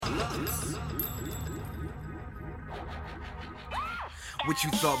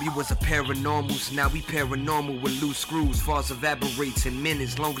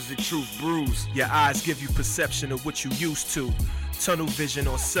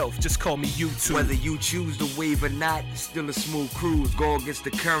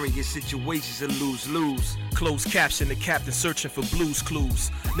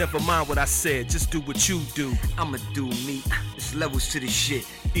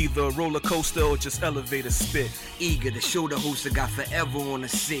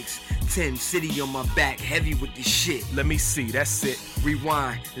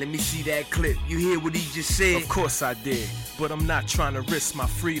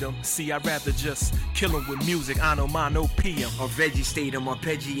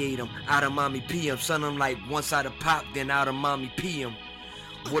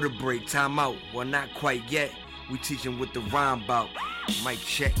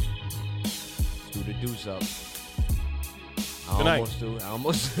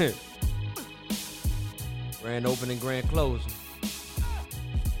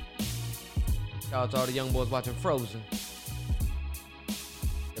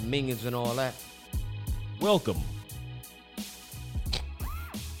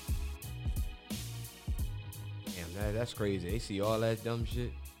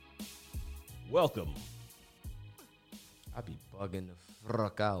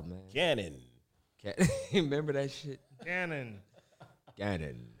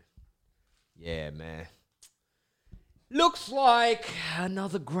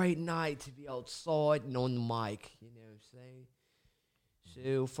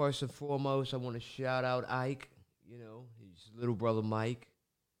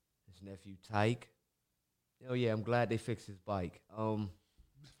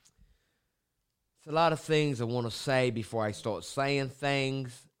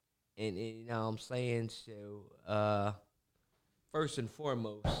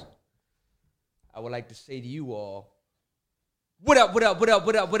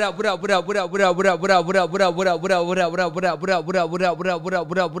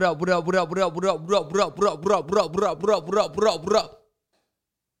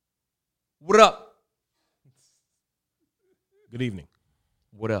What up? Good evening.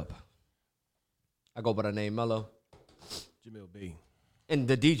 What up? I go by the name Mello. Jamil B. And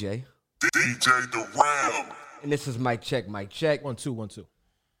the DJ. DJ The Ram. And this is Mic Check, Mic Check. 1 2 1 2.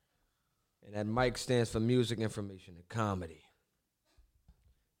 And that mic stands for music, information, and comedy.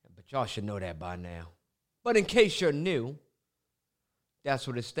 But y'all should know that by now. But in case you're new, that's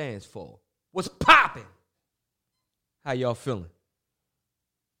what it stands for. What's poppin'? How y'all feeling?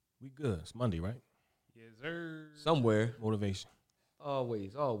 We good. It's Monday, right? Yes, sir. Somewhere. Motivation.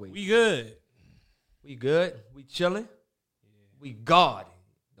 Always, always. We good. We good? We chilling? We God.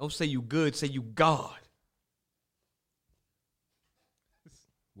 Don't say you good, say you God.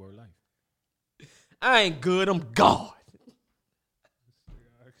 Word life. I ain't good, I'm God.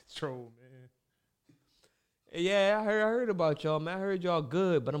 Control, man. Yeah, I heard about y'all, man. I heard y'all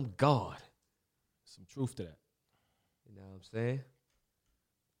good, but I'm God. Some truth to that. You know what I'm saying?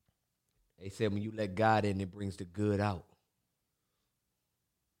 They said when you let God in, it brings the good out.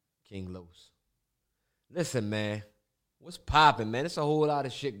 King Los. Listen, man. What's popping, man? It's a whole lot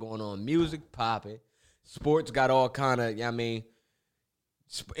of shit going on. Music popping. Sports got all kind of,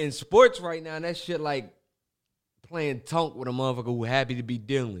 in sports right now, that shit like playing tonk with a motherfucker who happy to be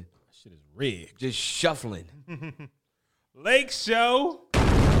dealing. That shit is rigged. Just shuffling. Lake Show. Big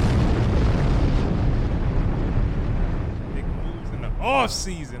moves in the off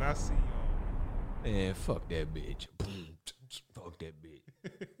season. I see y'all. Man, fuck that bitch. Fuck that bitch.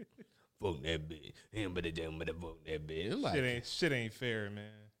 Fuck that bitch. Fuck that bitch. Shit ain't fair,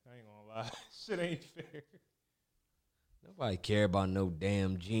 man. I ain't gonna lie. Shit ain't fair. Nobody care about no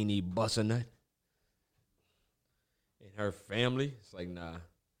damn Jeannie Bussenut and her family. It's like, nah.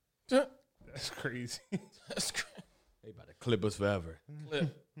 That's crazy. That's crazy. They about to clip us forever.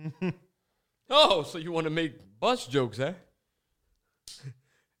 Clip. Oh, so you want to make bus jokes, huh?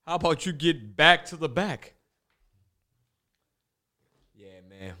 How about you get back to the back? Yeah,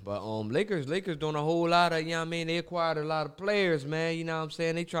 man. But Lakers doing a whole lot of, they acquired a lot of players, man. You know what I'm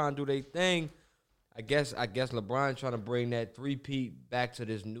saying? They trying to do their thing. I guess LeBron trying to bring that three-peat back to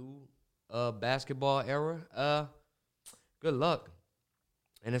this new basketball era. Good luck.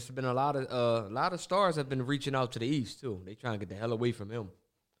 And it's been a lot of stars have been reaching out to the East too. They trying to get the hell away from him.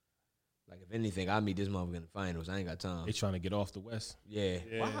 Like if anything, I meet this motherfucker in the finals. I ain't got time. They trying to get off the West. Yeah.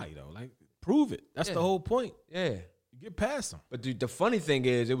 Why though? Like prove it. That's the whole point. Yeah. You get past them. But the funny thing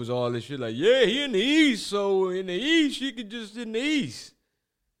is, it was all this shit like, yeah, he in the East, so in the East, you could just in the East.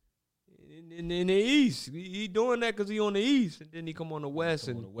 in the East. He doing that because he on the East, and then he come on the West,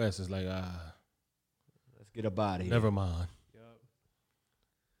 On and the West is like, let's get up out of here. never mind. Yup.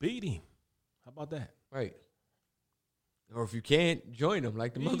 Beat him. How about that? Right. Or if you can't, join them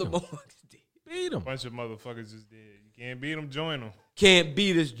like the Beat 'em. motherfuckers did. Beat him. Bunch of motherfuckers just did. You can't beat them, join them. Can't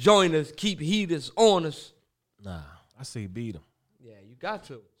beat us, join us, keep heaters on us. Nah, I say beat him. Yeah, you got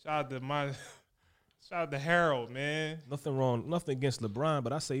to. Shout out to Harold, man. Nothing wrong. Nothing against LeBron,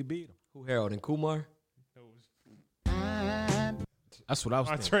 but I say beat him. Who, Harold and Kumar? That's what I was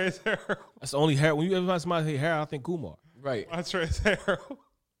thinking. Montrezl Harold. That's the only Harold. When you ever find somebody say Harold, I think Kumar. Right. Montrezl Harold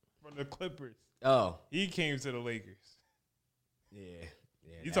from the Clippers. Oh. He came to the Lakers. Yeah.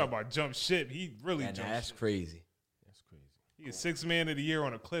 You talk about jump ship. He really jumped That's ship. crazy. That's crazy. He is sixth man of the year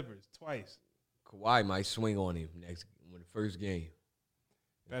on the Clippers twice. Kawhi might swing on him next when the first game.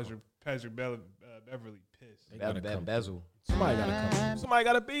 Patrick Beverly pissed. They gotta come. Bezel. Somebody gotta come. Somebody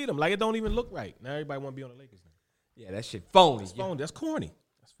gotta beat him. Like it don't even look right. Now everybody want to be on the Lakers now. Yeah, that shit phony. That's phony. That's corny.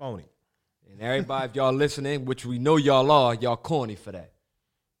 That's phony. And everybody, if y'all listening, which we know y'all are, y'all corny for that.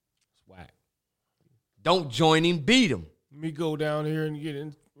 It's whack. Don't join him, beat him. Let me go down here and get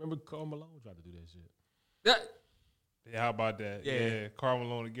in. Remember Karl Malone tried to do that shit. Yeah. Yeah, how about that? Yeah. Karl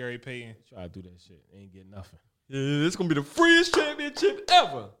Malone and Gary Payton. He tried to do that shit. They ain't get nothing. Yeah, this gonna be the freest championship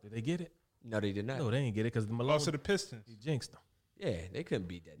ever. Did they get it? No, they did not. No, they ain't get it because the Malone Lost to the Pistons. he jinxed them. Yeah, they couldn't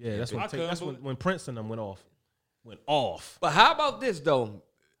beat that. Yeah, that's championship. when Prince and them went off. Went off. But how about this though?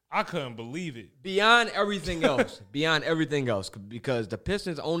 I couldn't believe it. Beyond everything else, because the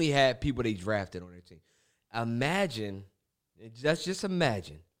Pistons only had people they drafted on their team. Imagine, just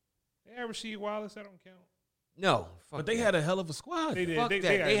imagine. They had Rasheed Wallace. That don't count. No, fuck But they that. had a hell of a squad. They did. Fuck that.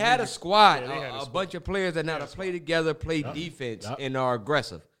 They They had a squad, Yeah, they had a a squad. bunch of players that know how to play together, play defense, Yup. and are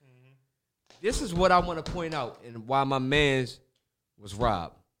aggressive. This is what I want to point out, and why my man's was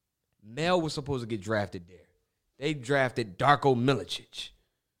robbed. Mel was supposed to get drafted there. They drafted Darko Milicic.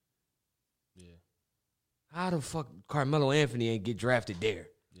 Yeah. How the fuck Carmelo Anthony ain't get drafted there?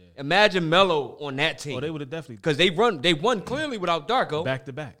 Yeah. Imagine Melo on that team. Oh, they would have definitely Because they won clearly without Darko. back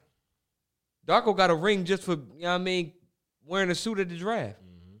to back. Darko got a ring just for, wearing a suit at the draft.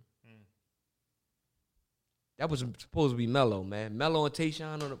 That was supposed to be Melo, man. Melo and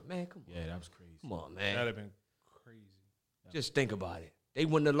Tayshaun on the, man, come on. Yeah, that was crazy. Come on, That'd man. have been crazy. Just think about it. They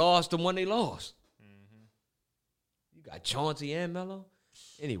wouldn't have lost the one they lost. You got Chauncey and Melo.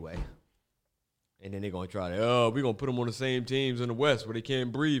 Anyway. And then they're going to try to, we're going to put them on the same teams in the West where they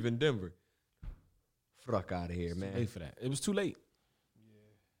can't breathe in Denver. Fuck out of here, Too man. late for that. It was too late.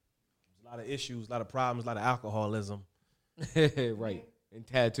 Yeah. A lot of issues, a lot of problems, a lot of alcoholism. Right. And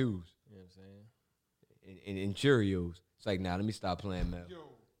tattoos. You know what I'm saying? And Cheerios. It's like, nah, let me stop playing, man.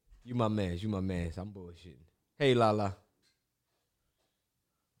 You my man. I'm bullshitting. Hey, Lala.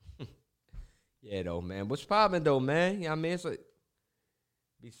 Yeah, though, man. What's poppin', though, man? You know what I mean? It's like,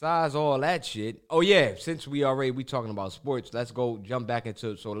 besides all that shit. Oh, yeah, since we talking about sports, let's go jump back into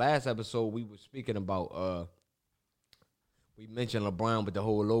it. So last episode, we were speaking about, we mentioned LeBron with the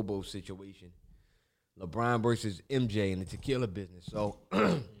whole Lobo situation. LeBron versus MJ in the tequila business. So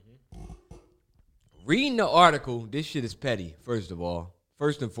reading the article, this shit is petty, first of all.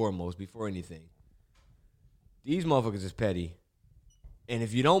 First and foremost, before anything. These motherfuckers is petty. And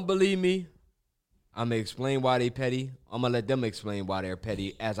if you don't believe me, I'm going to explain why they petty. I'm going to let them explain why they're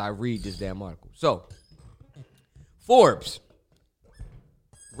petty as I read this damn article. So, Forbes.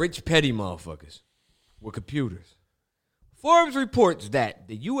 Rich petty motherfuckers with computers. Forbes reports that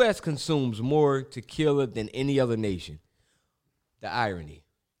the U.S. consumes more tequila than any other nation. The irony.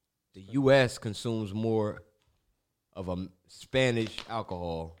 The U.S. consumes more of a Spanish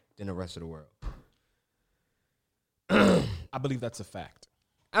alcohol than the rest of the world. I believe that's a fact.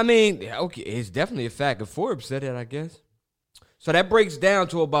 I mean, okay, it's definitely a fact. If Forbes said it, I guess. So that breaks down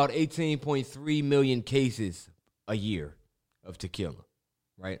to about 18.3 million cases a year of tequila,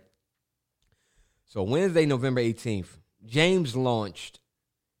 right? So Wednesday, November 18th, James launched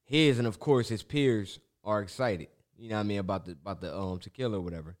his, and of course his peers are excited. You know what I mean, about the tequila or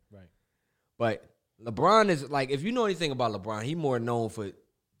whatever. Right. But LeBron is like, if you know anything about LeBron, he more known for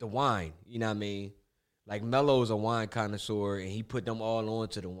the wine. You know what I mean? Like Melo's a wine connoisseur, and he put them all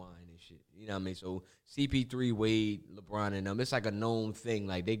onto the wine and shit. You know what I mean? So CP3, Wade, LeBron, and them, it's like a known thing.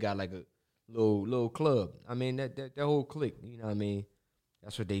 Like they got like a little club. I mean, that whole clique. You know what I mean?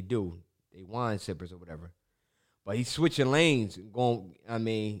 That's what they do. They wine sippers or whatever. But he's switching lanes, going. I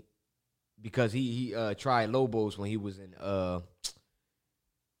mean, because he tried Lobos when he was in where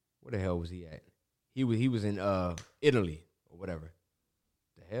the hell was he at? He was in Italy or whatever.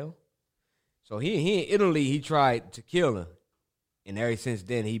 The hell? So he in Italy, he tried tequila. And ever since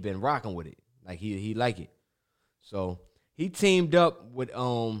then, he been rocking with it. Like, he like it. So, he teamed up with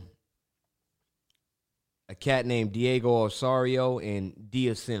a cat named Diego Osorio and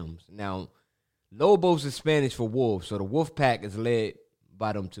Dia Sims. Now, Lobos is Spanish for wolf, so the wolf pack is led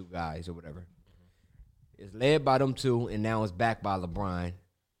by them two guys or whatever. It's led by them two, and now it's backed by LeBron.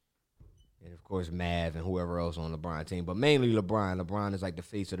 And, of course, Mav and whoever else on LeBron team. But mainly LeBron. LeBron is like the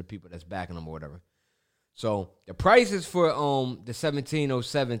face of the people that's backing them or whatever. So, the prices for the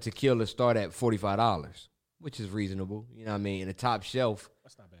 1707 tequila start at $45, which is reasonable. You know what I mean? And the top shelf.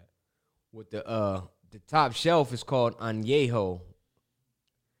 That's not bad. With the top shelf is called Añejo.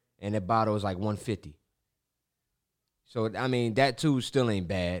 And that bottle is like $150. So, I mean, that too still ain't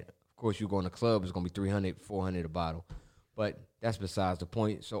bad. Of course, you go in the club, it's going to be $300, $400 a bottle. But that's besides the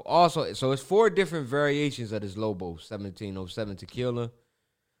point. So it's 4 different variations of this Lobo 1707 tequila.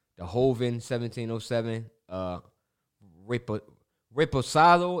 The Joven 1707.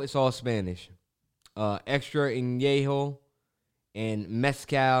 Reposado, it's all Spanish. Extra Añejo and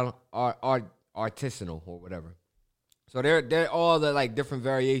Mezcal Artisanal or whatever. So they're all the like different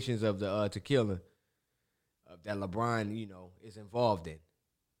variations of the tequila that LeBron, you know, is involved in.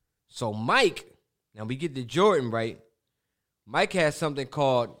 So Mike, now we get the Jordan right. Mike has something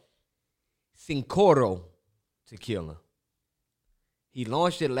called Cincoro tequila. He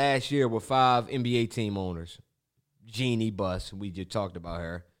launched it last year with 5 NBA team owners. Jeannie Buss, we just talked about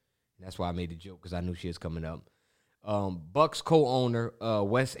her. That's why I made the joke, because I knew she was coming up. Bucks co-owner,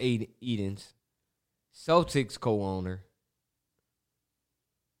 Wes Edens. Celtics co-owner.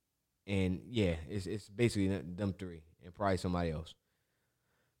 And, yeah, it's basically them 3 and probably somebody else.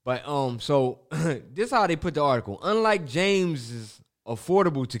 But, so, this is how they put the article. Unlike James's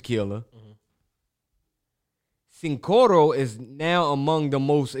affordable tequila, Cincoro is now among the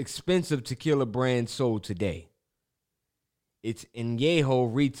most expensive tequila brands sold today. It's Añejo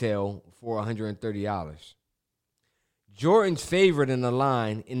retail for $130. Jordan's favorite in the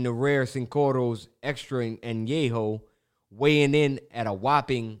line in the rare Cincoro's Extra Añejo, weighing in at a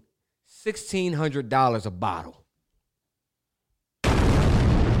whopping $1,600 a bottle.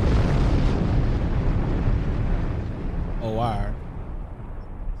 Oh, all right.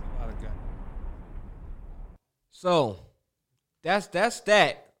 So, that's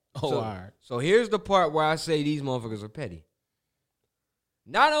that. Oh, so, all right. So here's the part where I say these motherfuckers are petty.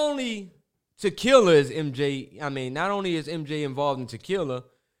 Not only tequila is MJ, not only is MJ involved in tequila,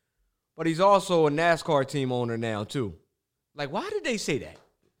 but he's also a NASCAR team owner now, too. Like, why did they say that?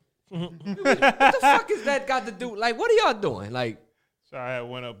 What the fuck is that got to do? Like, what are y'all doing? Like, sorry, I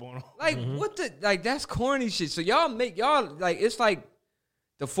went up on him. Like, what the, like, that's corny shit. So y'all, like, it's like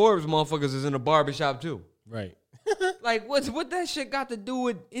the Forbes motherfuckers is in a barbershop, too. Right. Like, what that shit got to do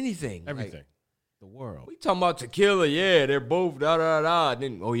with anything? Everything. Like, The world. we talking about tequila, yeah, they're both da-da-da.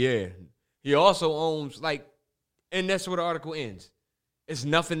 Then, oh, yeah. He also owns, like, and that's where the article ends. It's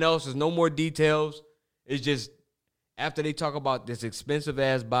nothing else. There's no more details. It's just, after they talk about this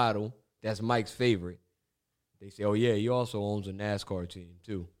expensive-ass bottle, that's Mike's favorite, they say, oh, yeah, he also owns a NASCAR team,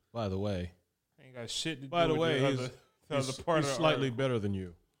 too. By the way. Ain't got shit to do By the with way, the he's other part of the slightly article. better than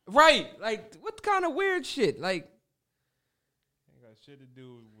you. Right. Like, what kind of weird shit? Like, Ain't got shit to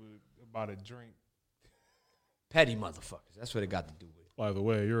do with about a drink. petty motherfuckers. That's what it got to do with. By the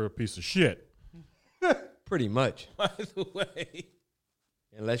way, you're a piece of shit. Pretty much. By the way.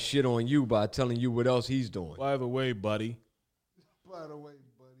 And let's shit on you by telling you what else he's doing. By the way, buddy. By the way,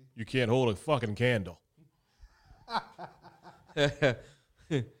 buddy. You can't hold a fucking candle.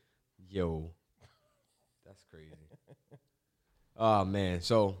 Yo. That's crazy. Oh, man.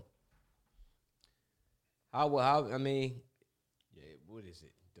 So, how, I mean, yeah, what is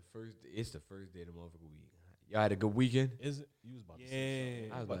it? It's the first day of the motherfucking week. Y'all had a good weekend? Is it? You was about to say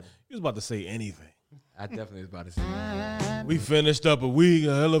I was something. about to, You was about to say anything. I definitely was about to say. We finished up a week.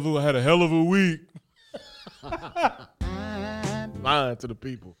 Had a hell of a week. Lying to the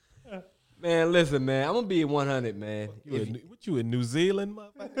people. Man, listen, man. I'm going to be 100, man. What you in New Zealand,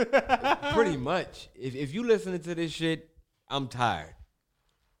 motherfucker? Pretty much. If you listening to this shit, I'm tired.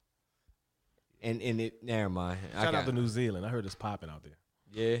 And it, never mind. Shout out to New Zealand. I heard it's popping out there.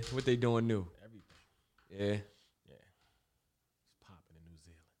 Yeah, what they doing new? Everything. Yeah, Yeah. It's popping in New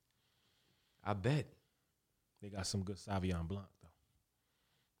Zealand. I bet. They got some good Sauvignon Blanc, though.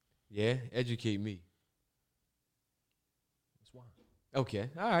 Yeah, educate me. That's why. Okay,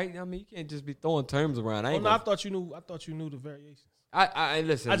 all right. I mean, you can't just be throwing terms around. I thought you knew the variations. I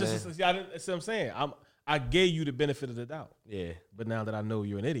listen. I just see, that's what I'm saying. I gave you the benefit of the doubt. Yeah. But now that I know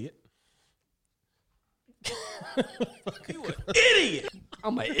you're an idiot. You an idiot.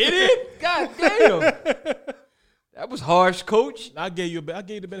 I'm an idiot? God damn. That was harsh, coach. I gave you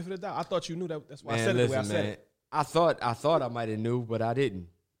the benefit of the doubt. I thought you knew that. That's why I Man, said it the way I listen, said man. it. I thought I might have knew, but I didn't.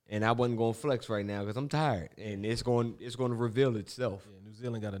 And I wasn't going to flex right now because I'm tired. And it's going to reveal itself. Yeah, New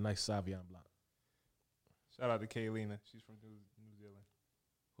Zealand got a nice Savion Blanc. Shout out to Kaylina. She's from New Zealand.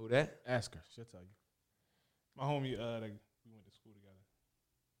 Who that? Ask her. She'll tell you. My homie, we went to school together.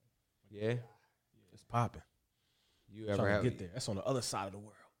 Yeah. It's popping. You Trying ever to have get there. That's on the other side of the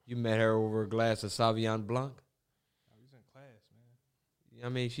world. You met her over a glass of Sauvignon Blanc? We was in class, man. I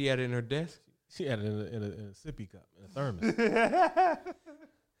mean, she had it in her desk? She had it in a sippy cup, in a thermos.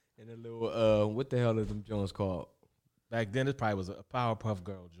 In a little, what the hell is them Jones called? Back then, it probably was a Powerpuff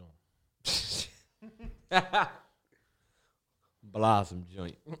Girl joint. Blossom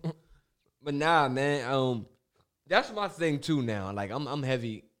joint. But nah, man, that's my thing too now. Like, I'm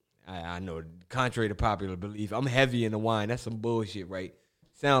heavy. I know, contrary to popular belief, I'm heavy in the wine. That's some bullshit, right?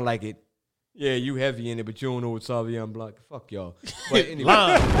 Sound like it. Yeah, you heavy in it, but you don't know what Sauvignon Blanc. Fuck y'all. But anyway.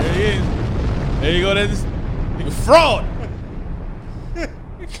 Lime. There he is. There you go. That's nigga fraud.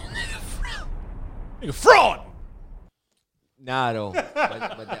 Nigga fraud. Nah, though.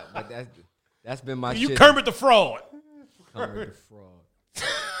 But that's been my You shit. Kermit the Fraud. Kermit the Frog.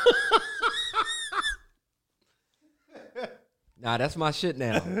 Nah, that's my shit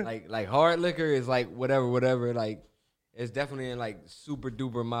now. Like hard liquor is like whatever. Like, it's definitely in like super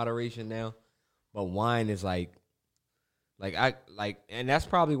duper moderation now. But wine is like and that's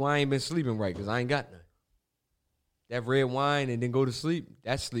probably why I ain't been sleeping right, because I ain't got none. That red wine and then go to sleep,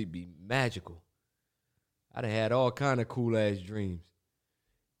 that sleep be magical. I done had all kind of cool ass dreams.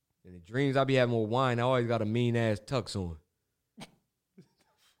 And the dreams I be having with wine, I always got a mean ass tux on.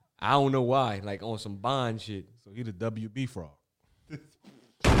 I don't know why, like on some Bond shit. So he the WB frog.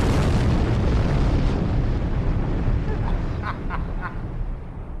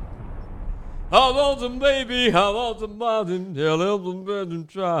 How about some baby? How about some Martin? Tell them some bedroom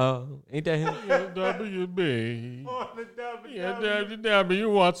child. Ain't that him? WB. On the W. Yeah, WW. You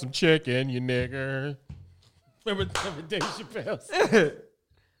want some chicken, you nigger. Remember Dave Chappelle said?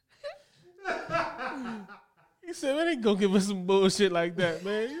 He said, man, they gonna give us some bullshit like that,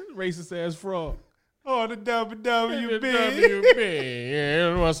 man. You racist ass fraud. On the WWB. WB. Yeah,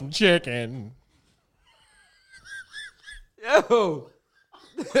 you want some chicken. Yo.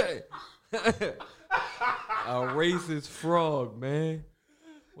 A racist frog, man.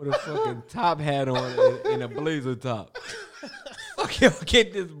 With a fucking top hat on and a blazer top. Fuck y'all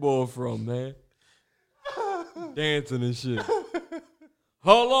get this boy from, man? Dancing and shit.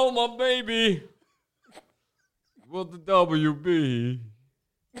 Hello, my baby. What the WB?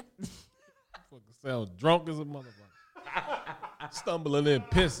 Fucking sound drunk as a motherfucker. Stumbling in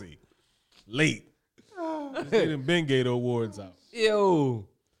pissy. Late. Just getting Ben Gator Awards out. Yo.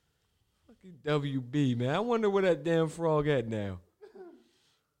 Fucking WB, man. I wonder where that damn frog at now.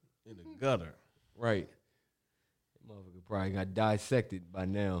 In the gutter. Right. That motherfucker probably got dissected by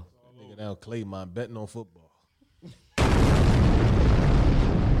now. Nigga now Claymont betting on football.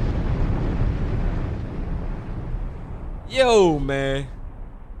 Yo, man.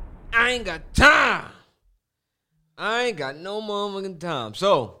 I ain't got time. I ain't got no motherfucking time.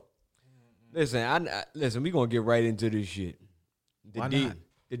 So, listen, listen, we gonna get right into this shit. Why not?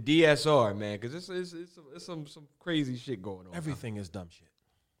 The DSR, man, because it's some crazy shit going on. Everything is dumb shit.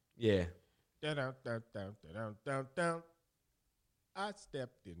 Yeah. Down. I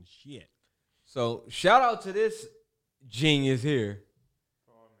stepped in shit. So, shout out to this genius here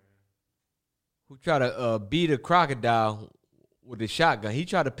who tried to beat a crocodile with a shotgun. He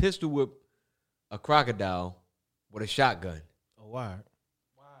tried to pistol whip a crocodile with a shotgun. Oh, wow.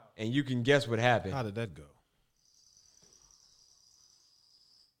 And you can guess what happened. How did that go?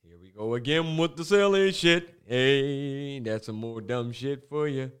 Here we go again with the silly shit. Hey, that's some more dumb shit for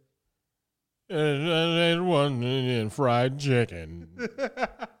you. And one in fried chicken. All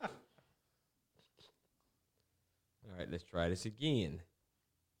right, let's try this again.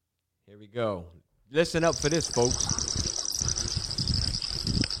 Here we go. Listen up for this, folks.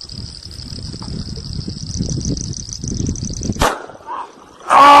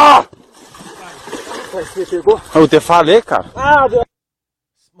 Eu te falei, cara.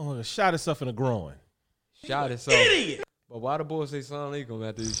 Motherfucker shot himself in the groin. Shot himself. Idiot! But why the boy say Salam Alaikum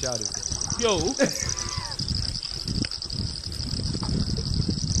after he shot himself? Yo.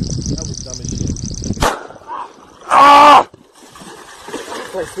 That was dumb as shit.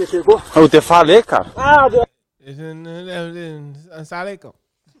 Eu te falei, cara. Assalamualaikum.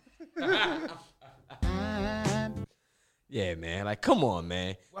 Yeah, man. Like, come on,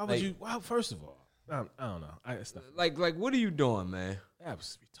 man. Why would like, you? Well, first of all, I don't know. It's not, like, what are you doing, man? that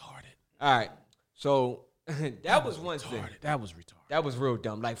was retarded. All right. So, That was one thing. That was retarded. That was real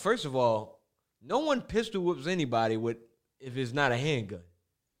dumb. Like, first of all, no one pistol whips anybody if it's not a handgun.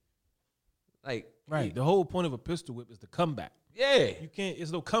 Like, Right. The whole point of a pistol whip is the comeback. yeah, You can't.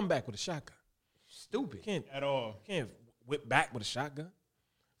 There's no comeback with a shotgun. stupid. You can't At all. can't whip back with a shotgun.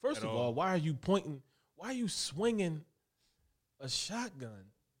 First At of all. all, why are you pointing? Why are you swinging a shotgun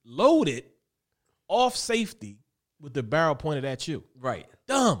loaded off safety with the barrel pointed at you? Right.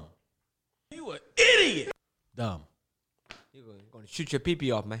 Dumb. You an idiot. Dumb. You're going to shoot your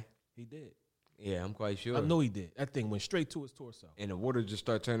pee-pee off, man. He did. Yeah, I'm quite sure. I know he did. That thing went straight to his torso. And the water just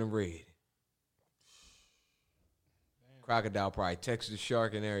started turning red. Crocodile probably texted the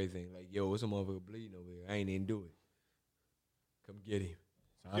shark and everything. Like, yo, what's a motherfucker bleeding over here? I ain't even do it. Come get him.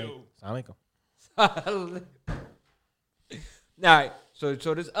 Sound like him. All right, so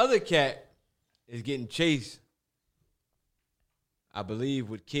this other cat is getting chased, I believe,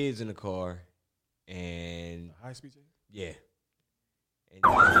 with kids in the car, and High speed chase? yeah, and it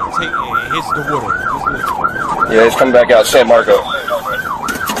hits the water. Just listen. Yeah, he's coming back out San Marco.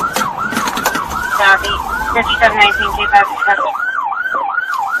 Southeast, 5719, 2567.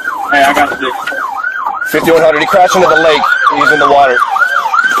 Hey, I got the dick. 5100, he crashed into the lake. He's in the water.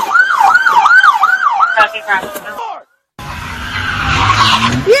 Southeast, Rochester.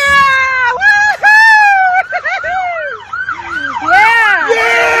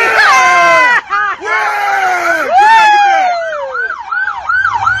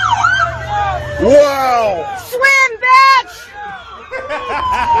 Wow! Swim, bitch!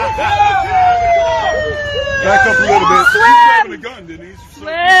 Back up a little bit. Swim! He's grabbing a gun, didn't he?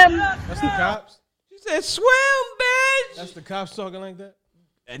 Swim! That's the cops? She said, "Swim, bitch." That's the cops talking like that?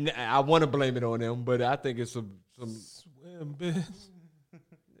 And I want to blame it on them, but I think it's some. Swim, bitch.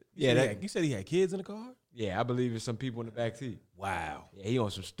 Yeah, You said he had kids in the car? yeah, I believe it's some people in the back seat. Wow. Yeah, he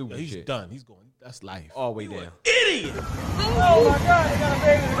on some stupid He's shit. done. He's going. That's life. All the way down.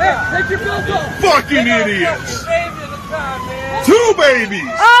 Fucking idiots! Two babies!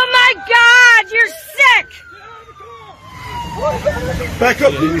 Oh my God, you're sick! Back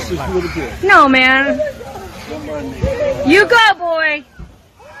up, Denise, just a little bit. No, man. You go, boy.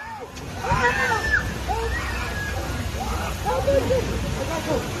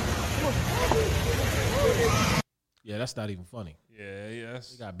 Yeah, that's not even funny. Yeah,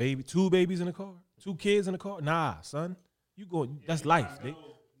 yes. You got two babies in the car? 2 kids in the car? Nah, son. You going, that's life.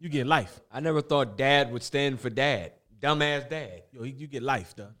 You get life. I never thought dad would stand for dad. Dumbass dad. Yo, you get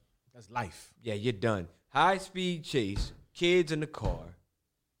life, done. That's life. Yeah, you're done. High speed chase, kids in the car.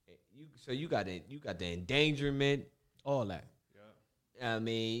 So you got the endangerment. All that. I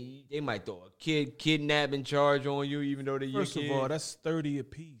mean, they might throw a kidnapping charge on you, even though they're your First of kid. all, that's $30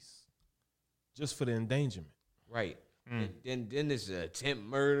 apiece, just for the endangerment. Right. And then there's an attempt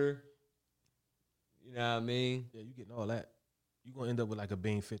murder. You know what I mean? Yeah, you getting all that. You gonna end up with like a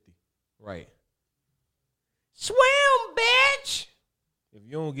bean 50. Right. Swim, bitch. If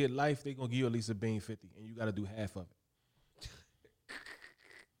you don't get life, they gonna give you at least a bean 50, and you gotta do half of it.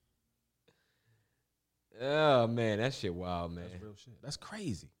 Oh man, that shit wild, man. That's real shit. That's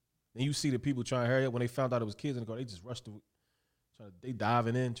crazy. Then you see the people trying to hurry up when they found out it was kids in the car. They just rushed to, they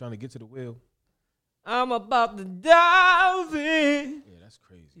diving in, trying to get to the wheel. I'm about to dive in. Yeah, that's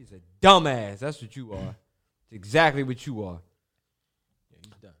crazy. He's a dumbass. That's what you are. It's exactly what you are. Yeah,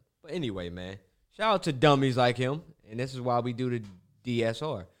 he's done. But anyway, man, shout out to dummies like him, and this is why we do the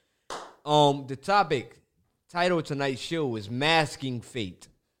DSR. The title of tonight's show is Masking Fate.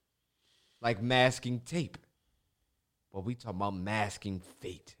 Like masking tape. But we talking about masking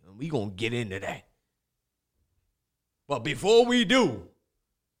fate. And we gonna get into that. But before we do,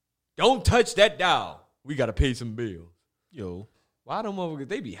 don't touch that dial. We gotta pay some bills. Yo, Why them motherfuckers,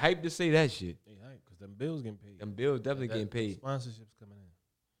 they be hyped to say that shit. they hype because them bills getting paid. Them bills definitely getting paid. Sponsorships coming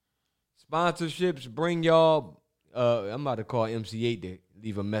in. Sponsorships, bring y'all, I'm about to call MC8 to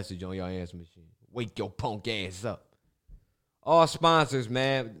leave a message on y'all answer machine. Wake your punk ass up. All sponsors,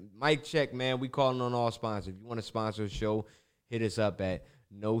 man. Mic check, man. We calling on all sponsors. If you want to sponsor a show, hit us up at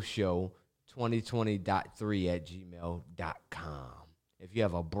noshow2020.3@gmail.com. If you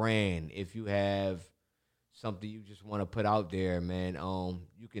have a brand, if you have something you just want to put out there, man,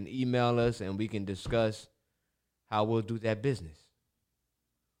 you can email us and we can discuss how we'll do that business.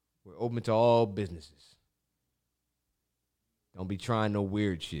 We're open to all businesses. Don't be trying no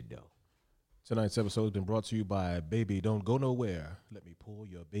weird shit, though. Tonight's episode has been brought to you by Baby Don't Go Nowhere. Let me pull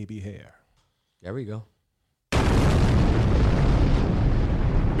your baby hair. There we go.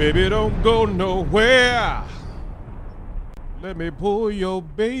 Baby don't go nowhere. Let me pull your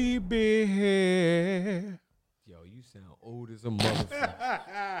baby hair. Yo, you sound old as a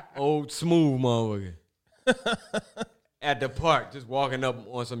motherfucker. Old smooth motherfucker. at the park, just walking up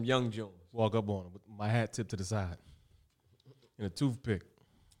on some young Jones. Walk up on him with my hat tipped to the side and a toothpick.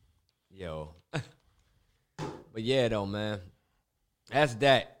 Yo. But yeah, though, man. That's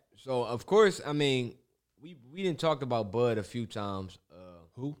that. So, of course, I mean, we didn't talk about Bud a few times.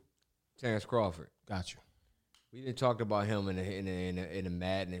 Who? Terrence Crawford. Got you. We didn't talk about him in the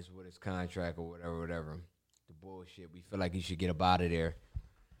madness with his contract or whatever. The bullshit. We feel like he should get up out of there.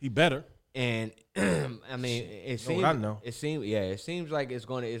 He better. And I mean, it seems. I know. It seems like it's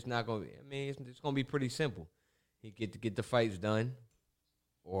not gonna. I mean, it's gonna be pretty simple. He get the fights done,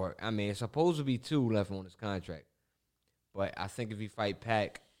 or I mean, it's supposed to be 2 left on his contract. But I think if he fight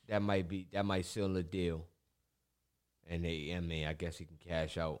Pac, that might seal the deal. And I guess he can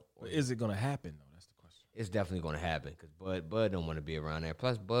cash out. But is it gonna happen though? That's the question. It's definitely gonna happen because Bud don't want to be around there.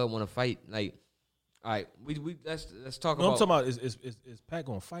 Plus, Bud want to fight. Like, all right, let's talk about. I'm talking about is Pac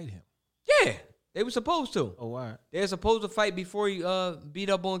gonna fight him? Yeah, they were supposed to. Oh, all right. They're supposed to fight before he beat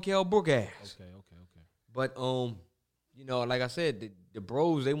up on Kell Brook ass. Okay. But you know, like I said, the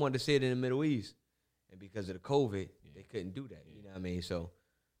bros they wanted to see it in the Middle East, and because of the COVID, they couldn't do that. You know what I mean? So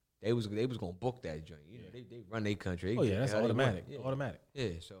they was gonna book that joint. You know, they run their country. That's automatic. Automatic.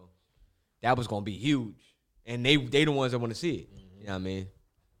 Yeah, so that was gonna be huge, and they the ones that want to see it. Mm-hmm. You know what I mean?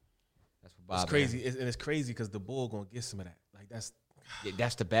 That's what Bob. It's crazy, it's crazy because the bull gonna get some of that. Like that's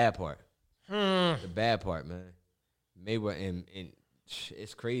the bad part. The bad part, man. Mayweather and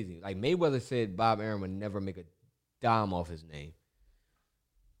it's crazy. Like Mayweather said, Bob Arum would never make a dime off his name.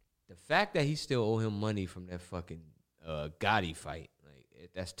 The fact that he still owe him money from that fucking Gotti fight,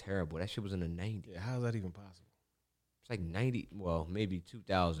 like that's terrible. That shit was in the 90s. Yeah, how is that even possible? It's like 90, well, maybe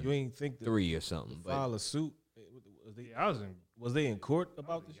 2000. You ain't think 3 or something. File a suit. Was they in court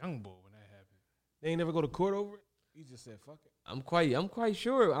about this? Young bull when that happened. They ain't never go to court over it. He just said, "Fuck it." I'm quite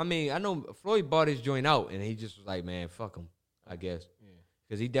sure. I mean, I know Floyd bought his joint out, and he just was like, "Man, fuck him." I guess,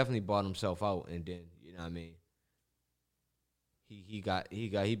 because he definitely bought himself out, and then you know what I mean. He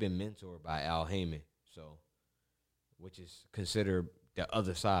been mentored by Al Heyman, so which is considered the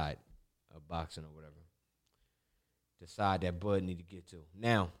other side of boxing or whatever, the side that Bud need to get to.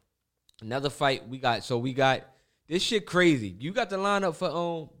 Now, another fight we got. So we got this shit crazy. You got the lineup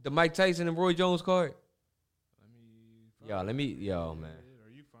for the Mike Tyson and Roy Jones card. Man. Or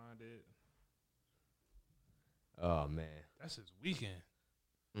you find it. Oh, man. That's his weekend.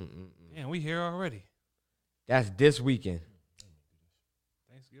 Damn, we here already. That's this weekend.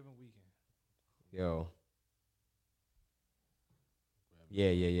 Thanksgiving weekend. Yo.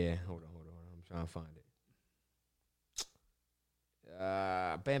 Yeah. Hold on. I'm trying to find it.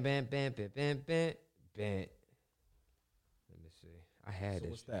 Bam. Let me see. I had So it.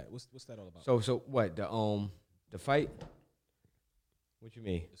 what's that? What's that all about? So what? The fight? What you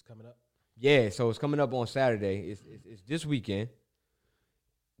mean? It's coming up. Yeah, so it's coming up on Saturday. It's this weekend.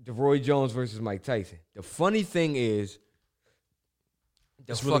 The Roy Jones versus Mike Tyson. The funny thing is,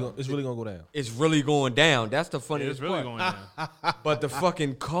 It's really gonna go down. It's really going down. That's the funniest It's really part. going down. But the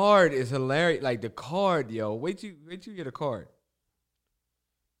fucking card is hilarious. Like the card, yo. Wait till you hear the card.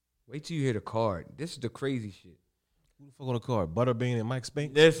 Wait till you hear the card. This is the crazy shit. Who the fuck on the card? Butterbean and Mike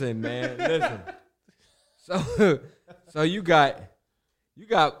Spink. Listen, man. Listen. So you got.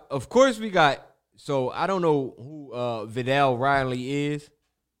 Of course we got. So I don't know who Vidal Riley is.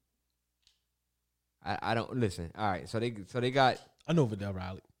 I don't listen. All right. So they got. I know Vidal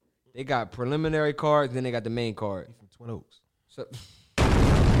Riley. They got preliminary cards, then they got the main card. He's from Twin Oaks. So,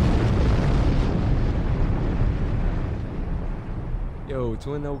 yo,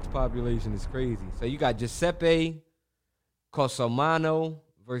 Twin Oaks population is crazy. So you got Giuseppe Cosamano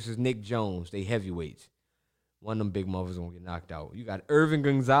versus Nick Jones. They heavyweights. One of them big motherfuckers gonna get knocked out. You got Irvin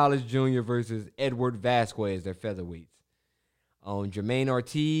Gonzalez Jr. versus Edward Vasquez. They're featherweights. Jermaine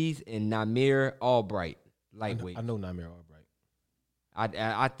Ortiz and Namir Albright, lightweight. I know Namir Albright.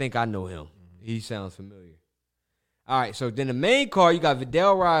 I think I know him. Mm-hmm. He sounds familiar. All right, so then the main card, you got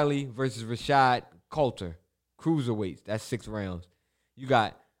Vidal Riley versus Rashad Coulter, cruiserweights. That's 6 rounds. You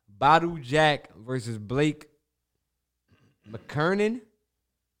got Badu Jack versus Blake McKernan.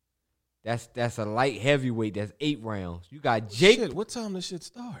 That's a light heavyweight. That's 8 rounds. You got Jake. Shit, what time does shit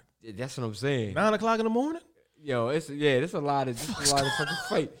start? That's what I'm saying. 9 o'clock in the morning? Yo, it's a lot of fucking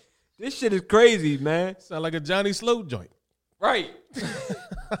fight. This shit is crazy, man. Sound like a Johnny Slow joint. Right.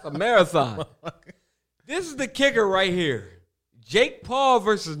 It's a marathon. This is the kicker right here. Jake Paul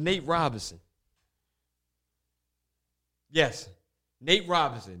versus Nate Robinson. Yes. Nate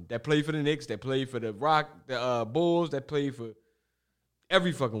Robinson. That played for the Knicks. That played for the Bulls. That played for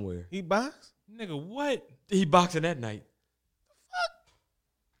every fucking where. He box? Nigga, what? He boxing that night.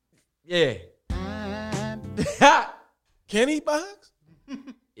 Yeah. Can he box?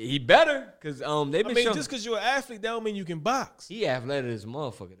 He better, cause they've I been mean, showing. just because you're an athlete, that don't mean you can box. He athletic as a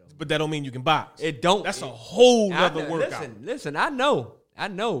motherfucker though. But that don't mean you can box. It don't. That's a whole I nother know- workout. Listen. I know.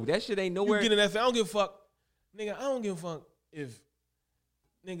 That shit ain't You nowhere. get in that. I don't give a fuck, nigga. I don't give a fuck if,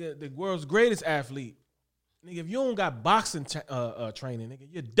 nigga, the world's greatest athlete, nigga. If you don't got boxing training, nigga,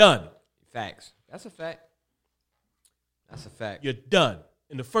 you're done. Facts. That's a fact. You're done.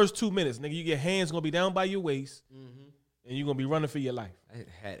 In the first 2 minutes, nigga, your hands gonna be down by your waist, and you're gonna be running for your life. I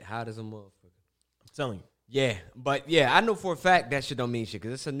had hot as a motherfucker. I'm telling you. Yeah, but yeah, I know for a fact that shit don't mean shit.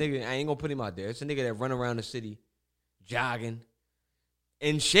 Cause it's a nigga. I ain't gonna put him out there. It's a nigga that run around the city, jogging,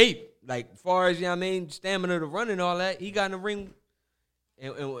 in shape. Like far as, you know what I mean, stamina to run and all that. He got in the ring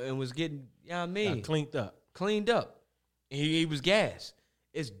and was getting, you know what I mean, Got cleaned up. He was gassed.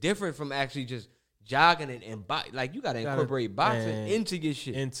 It's different from actually just jogging and like you gotta incorporate boxing into your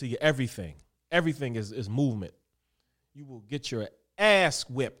shit. Into your everything. Everything is movement. You will get your ass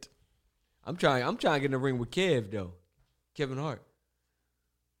whipped. I'm trying to get in the ring with Kev though. Kevin Hart.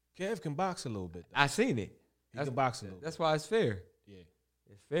 Kev can box a little bit. I seen it. He can box a little bit. That's why it's fair. Yeah.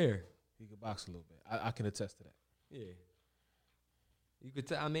 It's fair. He can box a little bit. I can attest to that. Yeah. You could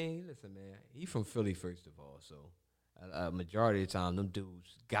tell. I mean, listen, man. He from Philly, first of all, so a majority of the time, them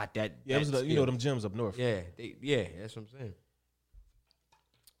dudes got that. Yeah, that you know them gyms up north. Yeah, that's what I'm saying.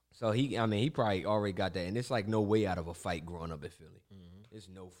 So he probably already got that, and it's like no way out of a fight growing up in Philly. There's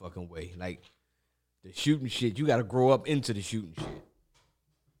no fucking way. Like the shooting shit, you got to grow up into the shooting shit.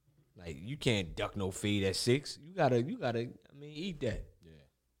 Like you can't duck no fade at 6. You gotta. I mean, eat that. Yeah.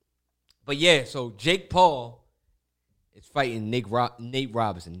 But yeah, so Jake Paul is fighting Nate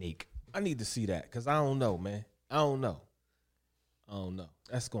Robinson. Nate. I need to see that because I don't know, man. I don't know.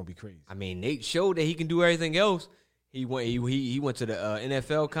 That's gonna be crazy. I mean, Nate showed that he can do everything else. He went to the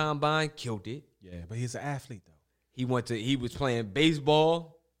NFL Combine, killed it. Yeah, but he's an athlete though. He was playing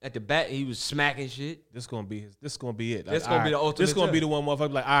baseball at the bat. He was smacking shit. This gonna be it. This gonna be the ultimate This gonna be test. the one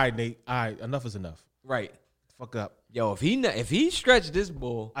motherfucker like, all right, Nate. All right, enough is enough. Right. Fuck up. Yo, if he stretched this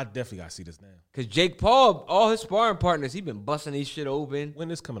bull, I definitely gotta see this now. cause Jake Paul, all his sparring partners, he been busting these shit open. When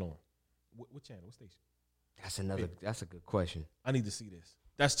this coming on? What channel? What station? That's a good question. I need to see this.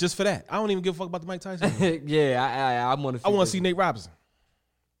 That's just for that. I don't even give a fuck about the Mike Tyson. Yeah, I want to. I want to see Nate Robinson.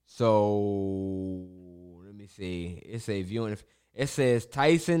 So let me see. It says viewing. It says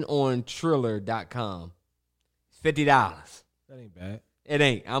Tyson on Triller.com. $50. That ain't bad. It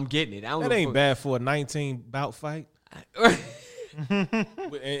ain't. I'm getting it. That ain't bad for a 19 bout fight.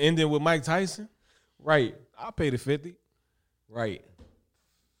 And then with Mike Tyson, Right. I'll pay the 50. Right.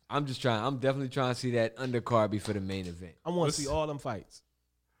 I'm definitely trying to see that undercard before the main event. I want to see all them fights.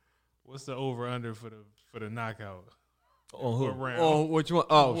 What's the over under for the knockout? On who? What round? Oh, which one?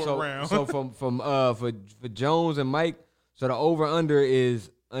 Oh, What so round? so for Jones and Mike, so the over under is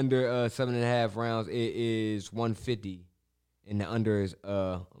under 7.5 rounds. It is 150, and the under is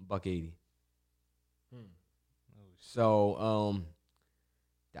 $180. So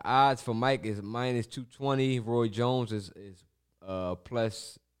the odds for Mike is minus 220. Roy Jones is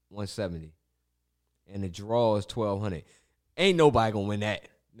plus 170, and the draw is 1,200. Ain't nobody gonna win that.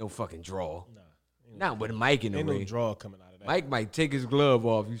 No fucking draw. Not with Mike in the Ain't ring. no draw coming out of that. Mike might take his glove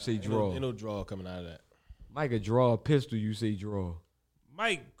off. You say draw. Ain't no draw coming out of that. Mike a draw a pistol. You say draw.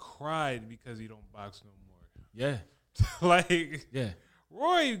 Mike cried because he don't box no more. Yeah. Like, Yeah.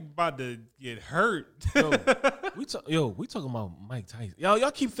 Roy about to get hurt. we talking about Mike Tyson.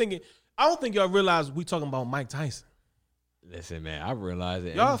 Y'all keep thinking. I don't think y'all realize we talking about Mike Tyson. Listen, man, I realize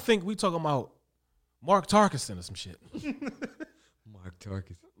it. Y'all think we talking about Mark Tarkison or some shit. Mark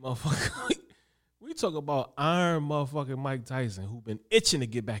Tarkis. Motherfucker. We talk about Iron motherfucking Mike Tyson who been itching to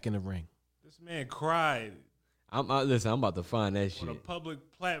get back in the ring. This man cried Listen, I'm about to find that on a shit. public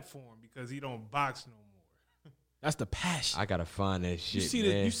platform because he don't box no more. That's the passion. I gotta find that shit.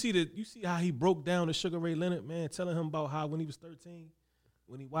 You see how he broke down to Sugar Ray Leonard, man, telling him about how when he was 13,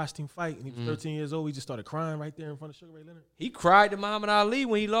 when he watched him fight and he was 13 years old, he just started crying right there in front of Sugar Ray Leonard. He cried to Muhammad Ali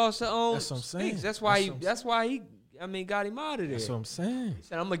when he lost to That's what I'm saying. That's why he got him out of there. That's what I'm saying. He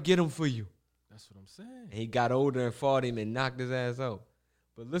said, I'm gonna get him for you. That's what I'm saying. And he got older and fought him and knocked his ass out.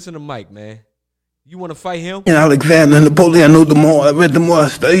 But listen to Mike, man. You want to fight him? And Alexander and Napoleon, I know them all. I read them all. I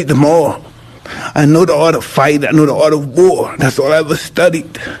studied them all. I know the art of fight. I know the art of war. That's all I ever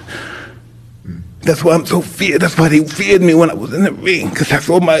studied. That's why I'm so feared. That's why they feared me when I was in the ring. Because that's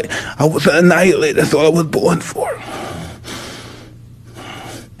all I was an annihilator. That's all I was born for.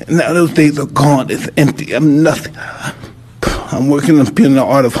 And now those days are gone. It's empty. I'm nothing. I'm working on being the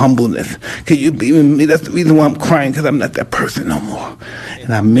art of humbleness. Can you believe in me? That's the reason why I'm crying, because I'm not that person no more.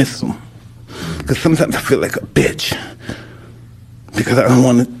 And I miss them. Because sometimes I feel like a bitch. Because I don't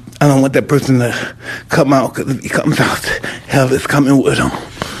want that person to come out, because if he comes out, hell is coming with him.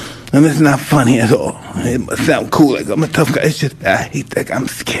 And it's not funny at all. It must sound cool, like I'm a tough guy. It's just I hate that guy. I'm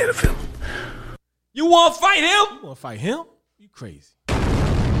scared of him. You want to fight him? You want to fight him? You crazy.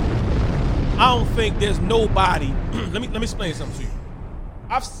 I don't think there's nobody. Let me explain something to you.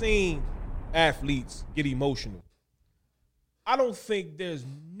 I've seen athletes get emotional. I don't think there's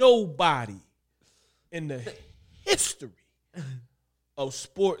nobody in the history of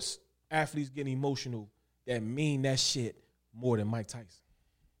sports athletes getting emotional that mean that shit more than Mike Tyson.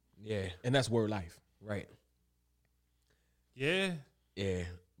 Yeah. And that's word life. Right. Yeah. Yeah.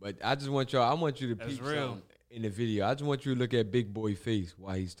 But I just want y'all, I want you to That's peep real. something in the video. I just want you to look at Big Boy face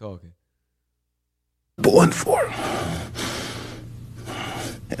while he's talking. Born for him.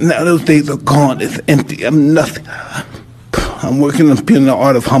 And now those days are gone. It's empty. I'm nothing. I'm working on being the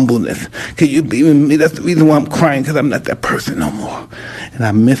art of humbleness. Can you believe in me? That's the reason why I'm crying, because I'm not that person no more. And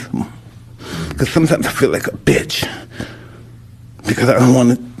I miss him. Because sometimes I feel like a bitch. Because I don't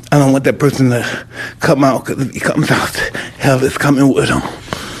want that person to come out, because if he comes out, hell is coming with him.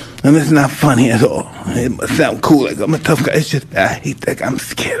 And it's not funny at all. It must sound cool, like I'm a tough guy. It's just I hate that guy. I'm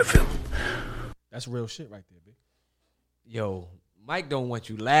scared of him. That's real shit right there, big. Yo, Mike don't want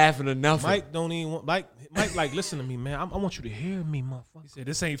you laughing or nothing. Mike don't even want Mike like listen to me, man. I want you to hear me, motherfucker. He said,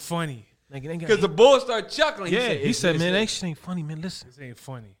 this ain't funny. Because the bull started chuckling. Yeah, he said, man, that shit ain't funny, man. Listen, This ain't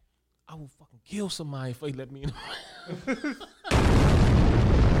funny. I will fucking kill somebody if they let me in.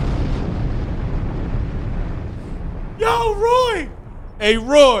 Yo, Roy! Hey,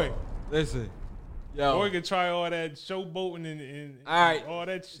 Roy! Listen. Yo. Roy can try all that showboating and All right. all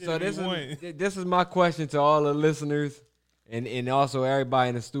that shit. So he this is my question to all the listeners and also everybody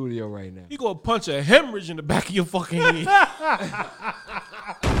in the studio right now. You gonna punch a hemorrhage in the back of your fucking head.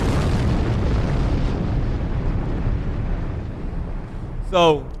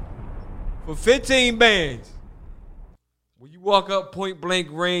 So, for 15 bands, will you walk up point blank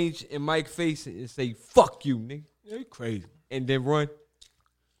range in Mike's face and say, fuck you, nigga? Yeah, you crazy. And then run?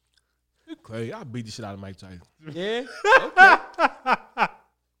 You crazy. I'll beat the shit out of Mike Tyson. Yeah? Okay.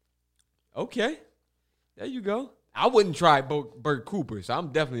 Okay. There you go. I wouldn't try Bert Cooper, so I'm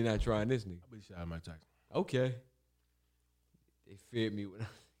definitely not trying this nigga. I'll beat the shit out of Mike Tyson. Okay. They feared me when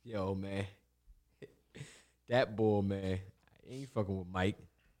yo, man. That bull, man. I ain't fucking with Mike.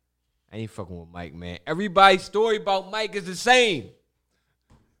 I ain't fucking with Mike, man. Everybody's story about Mike is the same.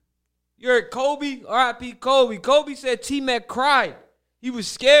 You heard Kobe? R.I.P. Kobe. Kobe said T-Mac cried. He was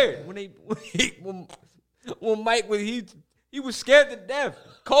scared when Mike was he was scared to death.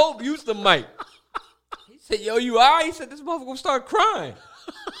 Kobe used to Mike. He said, "Yo, you all right?" He said, "This motherfucker gonna start crying."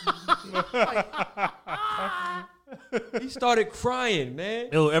 He started crying, man.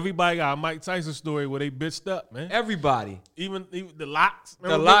 Yo, everybody got a Mike Tyson story where they bitched up, man. Everybody. Even the Locks.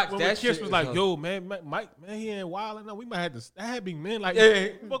 The Locks, When that Kiss shit was is like, on. yo, man, Mike, man, he ain't wild enough. We might have to stab him, man. Like, Yeah.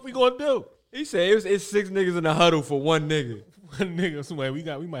 what we gonna do? He said it's 6 niggas in the huddle for one nigga. One nigga, somewhere we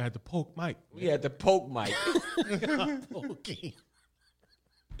might have to poke Mike. We had to poke Mike.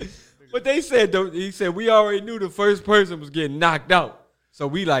 But they said though, he said we already knew the first person was getting knocked out. So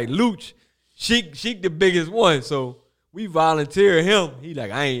we like Luch, Sheik the biggest one. So we volunteer him. He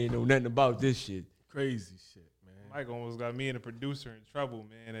like, I ain't know nothing about this shit. Crazy shit, man. Mike almost got me and the producer in trouble,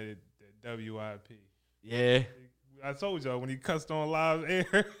 man, at WIP. Yeah. I told y'all when he cussed on live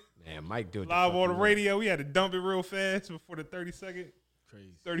air, Man, Mike do it live on the radio, we had to dump it real fast before the 30-second,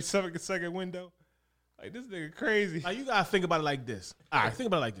 Crazy. 37-second window. Like, this nigga crazy. Now you gotta think about it like this. All right, think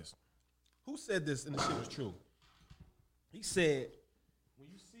about it like this. Who said this and the shit was true? He said, when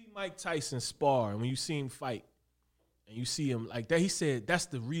you see Mike Tyson spar and when you see him fight and you see him like that, he said that's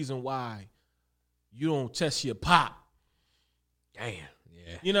the reason why you don't test your pop. Damn.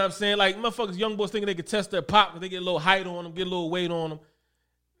 Yeah. You know what I'm saying? Like, motherfuckers, young boys thinking they can test their pop because they get a little height on them, get a little weight on them.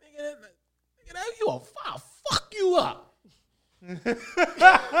 Nigga, I'll fuck you up. Nigga,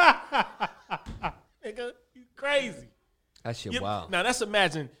 you crazy. That shit wild. Now, let's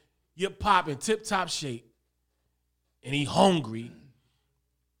imagine your pop in tip-top shape and he hungry.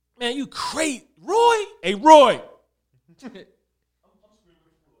 Man, you crazy. Roy? Hey, Roy.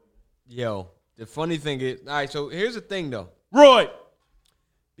 Yo, the funny thing is, all right, so here's the thing though. Roy.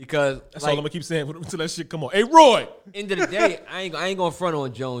 Because That's all I'm going to keep saying until that shit come on. Hey, Roy. End of the day, I ain't gonna front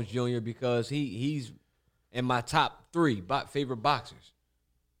on Jones Jr. because he's in my top 3 favorite boxers.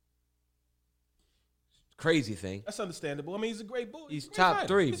 Crazy thing. That's understandable. I mean, he's a great boy. He's a great top fighter.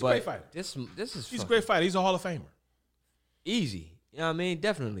 3, He's a but great fighter. this is He's a fucking great fighter. He's a Hall of Famer. easy. You know what I mean?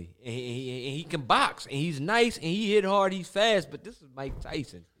 Definitely. And he can box, and he's nice, and he hit hard, he's fast, but this is Mike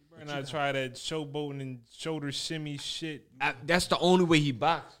Tyson. And I try that showboating and shoulder shimmy shit. That's the only way he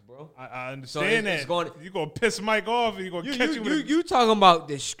boxed, bro. I understand that. It's going, You're going to piss Mike off and you're going to catch him with you talking about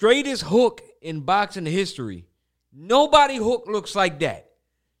the straightest hook in boxing history. Nobody hook looks like that.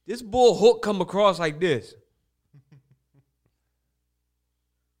 This bull hook come across like this.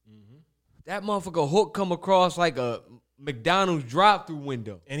 That motherfucker hook come across like a McDonald's drive-through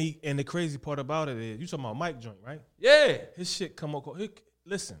window. And the crazy part about it is, you talking about Mike joint, right? Yeah. His shit come across.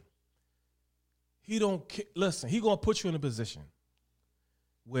 Listen. He don't listen. He gonna put you in a position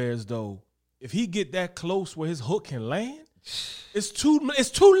whereas though if he get that close where his hook can land, it's too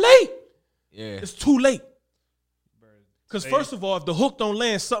late. Yeah, it's too late. Because first of all, if the hook don't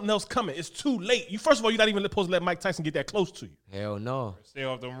land, something else coming. It's too late. First of all, you're not even supposed to let Mike Tyson get that close to you. Hell no. Stay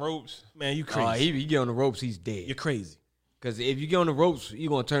off them ropes. Man, you crazy. He get on the ropes, he's dead. You're crazy. Because if you get on the ropes, you're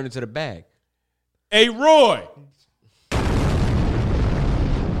gonna turn into the bag. Hey, Roy.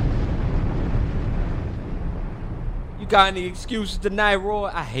 You got any excuses tonight, Roy?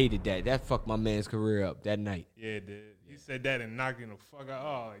 I hated that. That fucked my man's career up that night. Yeah, it did. He said that and knocked him the fuck out.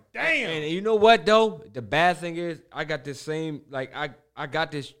 Oh, like, damn. And you know what, though? The bad thing is, I got this same, like, I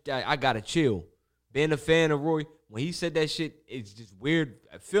got to chill. Being a fan of Roy, when he said that shit, it's just weird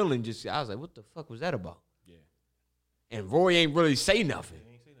feeling. I was like, what the fuck was that about? Yeah. And Roy ain't really say nothing.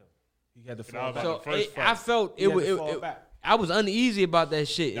 He ain't say nothing. He had to fall back. So I felt I was uneasy about that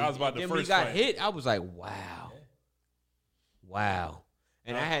shit. That was about the then first when he got fight. hit, I was like, wow.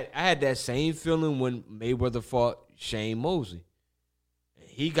 And I had that same feeling when Mayweather fought Shane Mosley.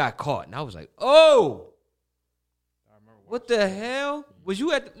 He got caught, and I was like, oh, what the hell? Was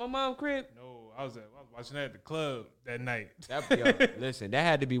you at my mom's crib? No, I was watching that at the club that night. Listen, that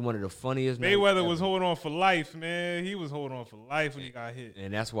had to be one of the funniest Mayweather was holding on for life, man. He was holding on for life when he got hit.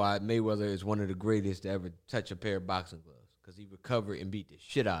 And that's why Mayweather is one of the greatest to ever touch a pair of boxing gloves, because he recovered and beat the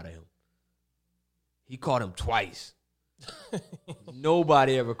shit out of him. He caught him twice.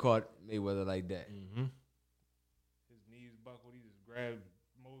 Nobody ever caught Mayweather like that. Mm-hmm. His knees buckled. He just grabbed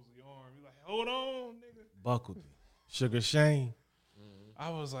Mosley's arm. He's like, hold on, nigga. Buckled. Sugar Shane.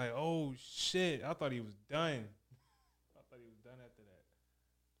 I was like, oh, shit. I thought he was done. After that.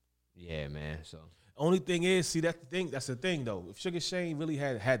 Yeah, man. So only thing is, see, that's the thing, though. If Sugar Shane really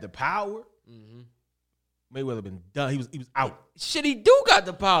had the power, Mayweather been done. He was out. Shit, he do got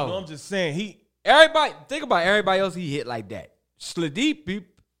the power. No, I'm just saying, think about everybody else he hit like that. Sladeep,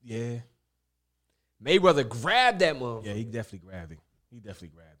 yeah. Mayweather grabbed that motherfucker. Yeah, he definitely grabbed him.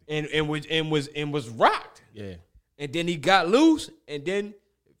 And was rocked. Yeah. And then he got loose, and then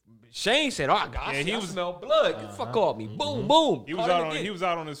Shane said, "Oh, God, I smell blood. Get the fuck off me!" Boom, boom. He was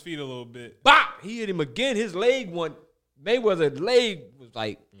out on his feet a little bit. Bop! He hit him again. His leg Mayweather's leg was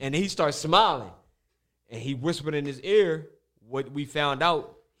like, and he started smiling, and he whispered in his ear what we found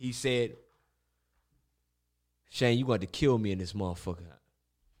out. He said, "Shane, you going to kill me in this motherfucker."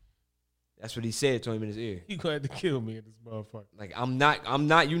 That's what he said to him in his ear. You going to kill me in this motherfucker. Like, I'm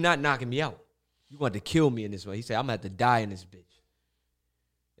not. You're not knocking me out. You going to kill me in this one. He said, I'm going to have to die in this bitch.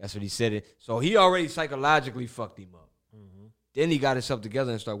 That's what he said. So he already psychologically fucked him up. Mm-hmm. Then he got himself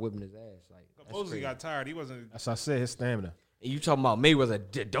together and started whipping his ass. Like, Mosley got tired. He wasn't. That's what I said, his stamina. And you talking about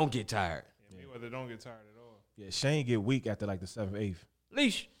Mayweather don't get tired. Yeah, Mayweather don't get tired at all. Yeah, Shane get weak after like the 7th, 8th.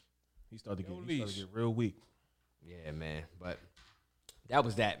 Leash. He started to get real weak. Yeah, man. But that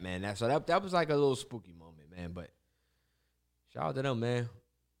was that, man. That was like a little spooky moment, man. But shout out to them, man.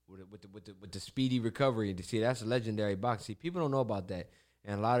 With the speedy recovery, and to see that's a legendary box. See, people don't know about that,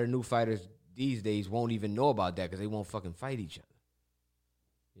 and a lot of new fighters these days won't even know about that because they won't fucking fight each other.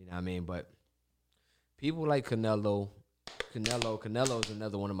 You know what I mean? But people like Canelo is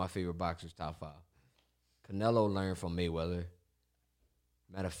another one of my favorite boxers, top 5. Canelo learned from Mayweather.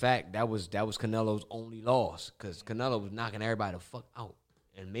 Matter of fact, that was Canelo's only loss because Canelo was knocking everybody the fuck out,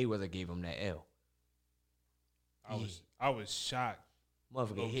 and Mayweather gave him that L. I was shocked.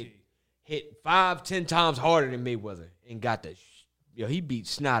 Motherfucker hit 5-10 times harder than Mayweather and got he beat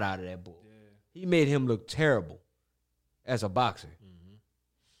snot out of that bull. Yeah. He made him look terrible as a boxer. Mm-hmm.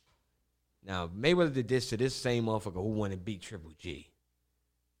 Now, Mayweather did this to this same motherfucker who won and beat Triple G.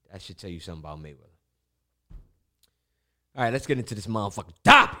 That should tell you something about Mayweather. All right, let's get into this motherfucking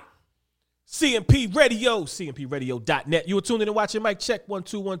topic. CMP Radio, CMPRadio.net. You are tuned in and watching Mic Check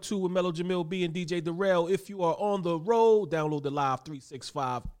 1212 with Mellow Jamil B and DJ Darrell. If you are on the road, download the Live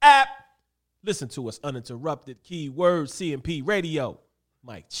 365 app. Listen to us uninterrupted. Keyword CMP Radio.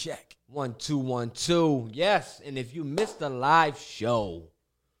 Mic Check 1212. Yes, and if you missed the live show,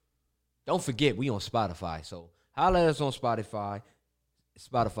 don't forget we on Spotify. So holla at us on Spotify.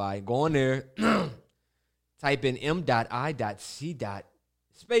 Go on there. Type in m.i.c.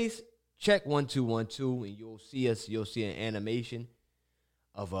 space, check 1212, and you'll see us. You'll see an animation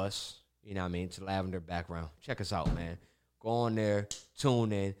of us. You know what I mean? It's a lavender background. Check us out, man. Go on there,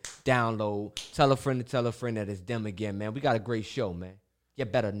 tune in, download, tell a friend that it's them again, man. We got a great show, man. You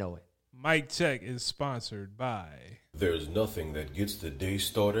better know it. Mic Check is sponsored by... There's nothing that gets the day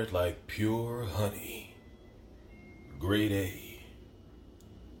started like pure honey. Grade A.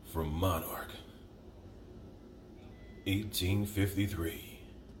 From Monarch. 1853.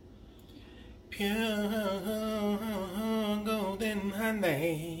 Pure golden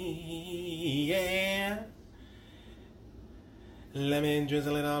honey, yeah. Let me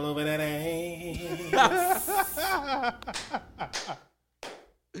drizzle it all over that ass.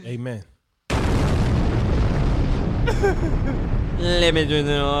 Amen. Let me drink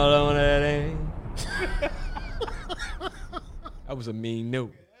it all over that ass. That was a mean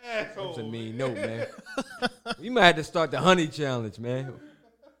note. That was a mean note, man. We might have to start the honey challenge, man.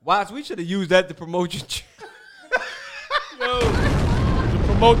 Watch, we should have used that to promote your Yo, to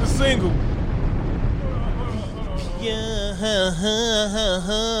promote the single. Yeah,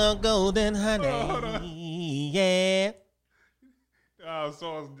 golden honey, yeah. Oh,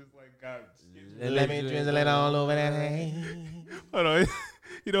 songs just like got. Let me drizzle it all over that hay. Hold on,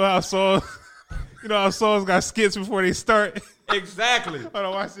 you know how songs got skits before they start. Exactly. Hold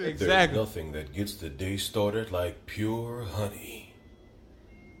on, watch this. Exactly. There's nothing that gets the day started like pure honey.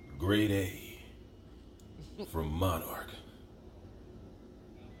 Grade A. From Monarch.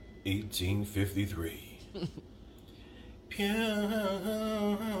 1853. Pure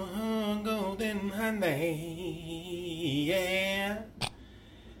golden honey, yeah.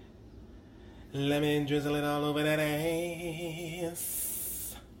 Let me drizzle it all over that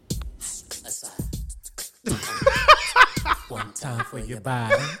ass. One time for your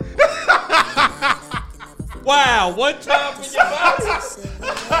body. Wow, one time for your body.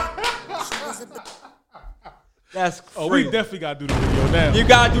 That's crazy. Oh, we definitely gotta do the video now. You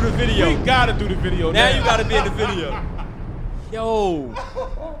gotta do the video. We gotta do the video now. Now you gotta be in the video. Yo.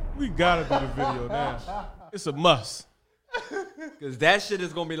 We gotta do the video now. It's a must. Because that shit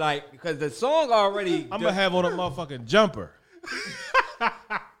is gonna be like, because the song already. I'm gonna have on a motherfucking jumper.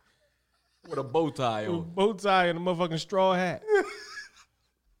 With a bow tie With a on. bow tie and a motherfucking straw hat.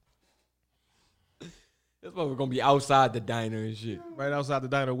 This motherfucker gonna be outside the diner and shit. Right outside the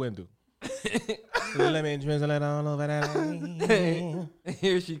diner window. Let me drizzle it all over that.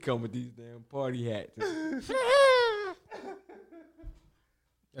 Here she come with these damn party hats.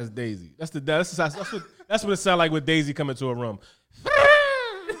 That's Daisy. That's what it sounds like with Daisy coming to a room.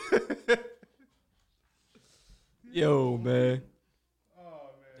 Yo, man.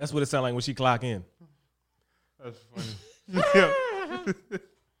 That's what it sounds like when she clock in. That's funny.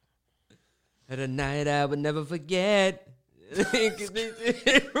 At a night I would never forget.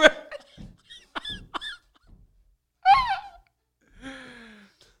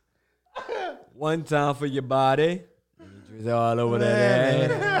 One time for your body. It's all over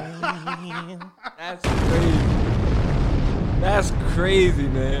that ass. That's crazy. That's crazy,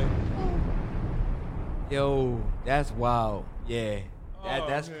 man. Yo, that's wild. Yeah.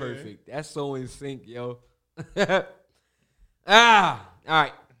 That's man. perfect. That's so in sync, yo. All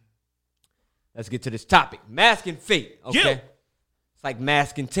right. Let's get to this topic. Mask and fate, okay? Yeah. It's like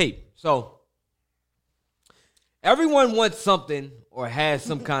mask and tape. So, everyone wants something or has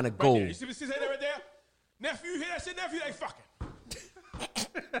some kind of goal. You see that right there? Nephew, you hear that shit? Nephew, they fucking.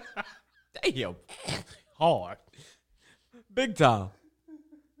 Damn. Hard. Big time.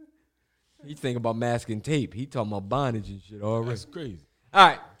 He think about mask and tape. He talking about bondage and shit already. That's crazy. All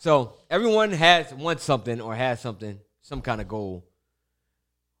right. So, everyone wants something or has something, some kind of goal.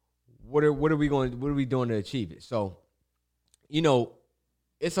 What are we doing to achieve it? So, you know,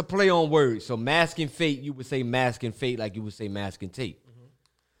 it's a play on words. So mask and fate, you would say mask and fate like you would say mask and tape. Mm-hmm.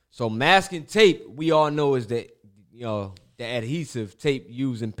 So mask and tape, we all know is that, you know, the adhesive tape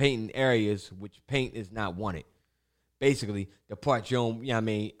used in painting areas which paint is not wanted. Basically, the part you don't, you know what I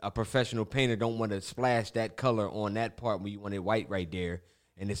mean, a professional painter don't want to splash that color on that part where you want it white right there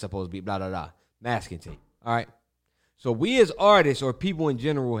and it's supposed to be blah, blah, blah. Mask and tape. All right. So we as artists or people in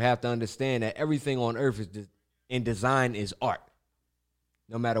general have to understand that everything on earth is in design is art,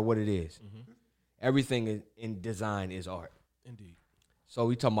 no matter what it is. Mm-hmm. Everything in design is art. Indeed. So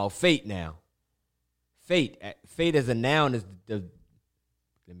we talking about fate now. Fate as a noun is let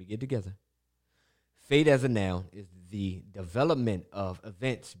me get together. Fate as a noun is the development of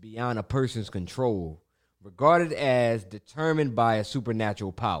events beyond a person's control, regarded as determined by a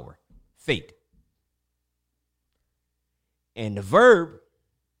supernatural power. Fate. And the verb,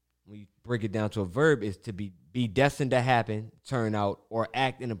 when you break it down to a verb, is to be be destined to happen, turn out, or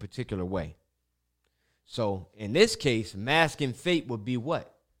act in a particular way. So in this case, masking fate would be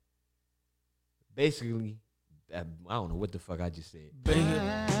what? Basically, I don't know what the fuck I just said.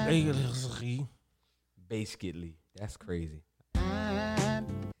 Basically. That's crazy. That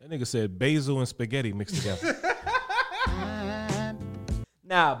nigga said basil and spaghetti mixed together.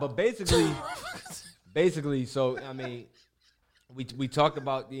 Nah, but basically, so I mean, we talked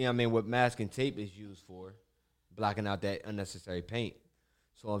about, you know what I mean, what masking tape is used for, blocking out that unnecessary paint.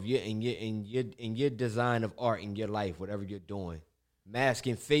 So if you're in your design of art in your life, whatever you're doing,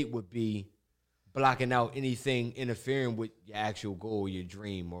 masking fate would be blocking out anything interfering with your actual goal, your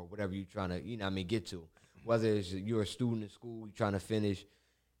dream, or whatever you're trying to, you know what I mean, get to. Whether it's you're a student in school, you're trying to finish,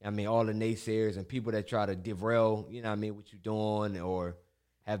 I mean, all the naysayers and people that try to derail, you know what I mean, what you're doing, or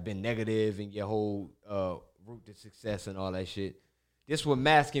have been negative in your whole route to success and all that shit. This is what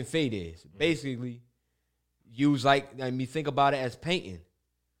masking fate is. Basically, use think about it as painting,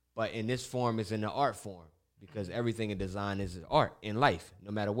 but in this form, it's in the art form, because everything in design is art in life,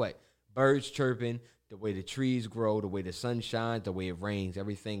 no matter what. Birds chirping, the way the trees grow, the way the sun shines, the way it rains,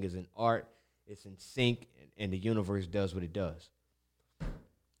 everything is in art. It's in sync, and the universe does what it does.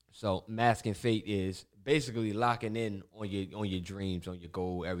 So masking fate is basically locking in on your dreams, on your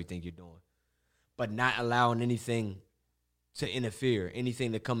goal, everything you're doing, but not allowing anything to interfere,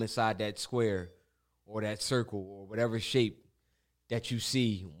 anything to come inside that square or that circle or whatever shape that you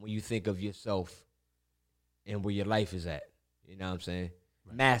see when you think of yourself and where your life is at. You know what I'm saying?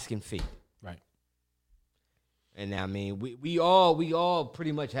 Right. Masking fate. Right. And I mean, we all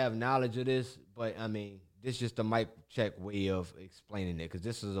pretty much have knowledge of this, but I mean, this is just a mic check way of explaining it, because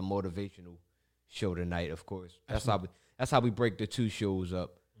this is a motivational show tonight. Of course, that's how we break the two shows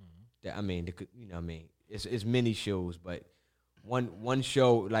up. Mm-hmm. That I mean, you know, what I mean, it's many shows, but one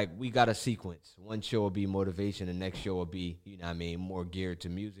show, like, we got a sequence. One show will be motivation, the next show will be, you know what I mean, more geared to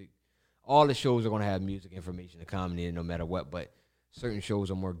music. All the shows are gonna have music, information, and comedy, no matter what, but certain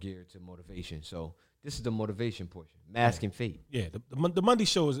shows are more geared to motivation. So this is the motivation portion, masking fate. Yeah, the Monday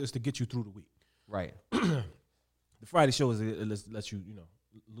show is to get you through the week. Right. The Friday show is it lets you,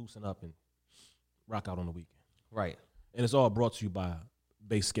 loosen up and rock out on the weekend. Right. And it's all brought to you by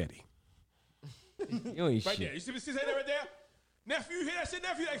Basketty. You ain't right shit. there. You see that right there? Nephew, you hear that shit?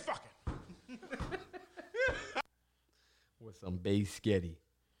 Nephew, they fucking. With some Basketty.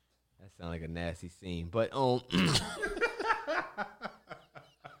 That sounds like a nasty scene. But it's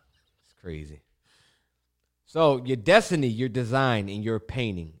crazy. So your destiny, your design, and your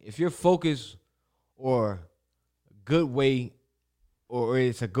painting. If your focus or good way, or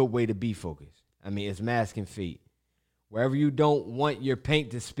it's a good way to be focused. I mean, it's masking fate. Wherever you don't want your paint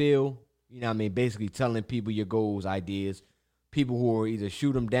to spill, you know what I mean, basically telling people your goals, ideas, people who are either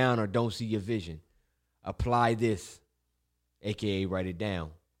shoot them down or don't see your vision. Apply this, a.k.a. write it down.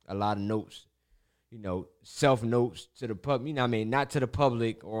 A lot of notes, self-notes to the public, you know what I mean, not to the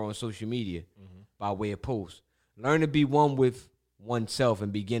public or on social media, by way of posts. Learn to be one with oneself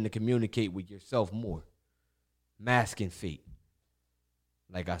and begin to communicate with yourself more. Masking fate.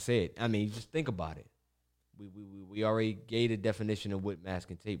 Like I said, I mean, just think about it. We already gave the definition of what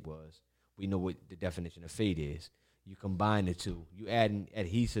masking tape was. We know what the definition of fate is. You combine the two. You add an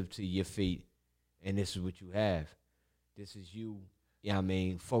adhesive to your fate, and this is what you have. This is you, you know what I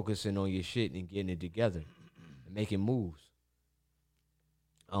mean, focusing on your shit and getting it together and making moves.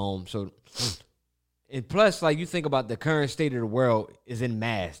 And plus, like, you think about the current state of the world is in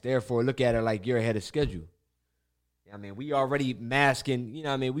mass. Therefore, look at it like you're ahead of schedule. I mean, we already masking, you know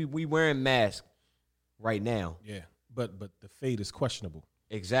what I mean? We wearing masks right now. Yeah, but the fate is questionable.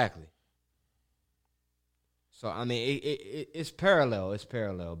 Exactly. So, I mean, it's parallel. It's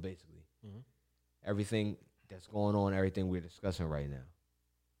parallel, basically. Mm-hmm. Everything that's going on, everything we're discussing right now.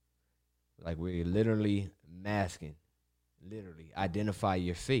 Like, we're literally masking. Literally. Identify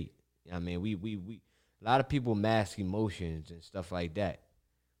your fate. I mean, we a lot of people mask emotions and stuff like that,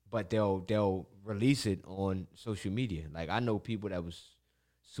 but they'll release it on social media. Like, I know people that was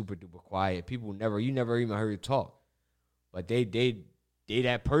super duper quiet. People you never even heard talk, but they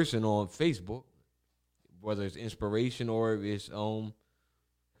that person on Facebook, whether it's inspiration or it's I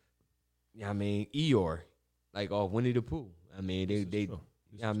mean, Eeyore, like, Winnie the Pooh. I mean, they you know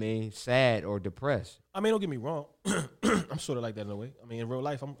what I mean, sad or depressed. I mean, don't get me wrong. I'm sort of like that in a way. I mean, in real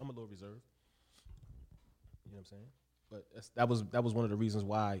life, I'm a little reserved. You know what I'm saying? But that was one of the reasons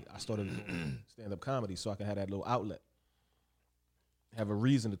why I started doing stand-up comedy, so I can have that little outlet, have a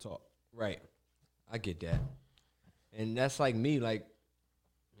reason to talk. Right. I get that. And that's like me. Like,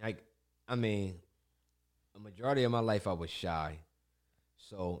 I mean, a majority of my life I was shy.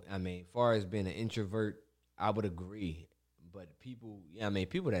 So, I mean, as far as being an introvert, I would agree. But people, I mean,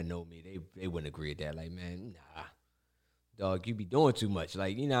 people that know me, they wouldn't agree with that. Like, man, nah, dog, you be doing too much.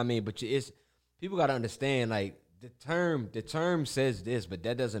 Like, you know what I mean? But it's people got to understand, like, the term says this, but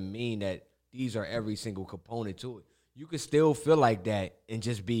that doesn't mean that these are every single component to it. You can still feel like that and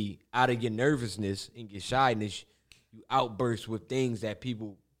just be out of your nervousness and your shyness. You outburst with things that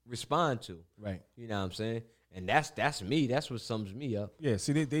people respond to. Right. You know what I'm saying? And that's me. That's what sums me up. Yeah.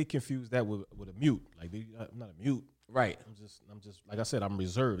 See, they confuse that with a mute. Like I'm not a mute. Right. I'm just like I said, I'm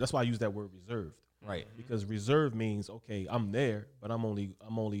reserved. That's why I use that word reserved. Right. Because reserved means okay, I'm there, but I'm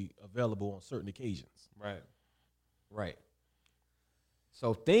only available on certain occasions. Right. Right.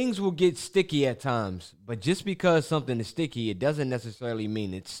 So things will get sticky at times, but just because something is sticky, it doesn't necessarily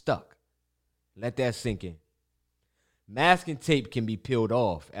mean it's stuck. Let that sink in. Masking tape can be peeled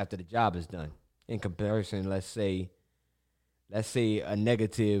off after the job is done. In comparison, let's say a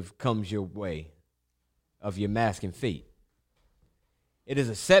negative comes your way of your masking fate. It is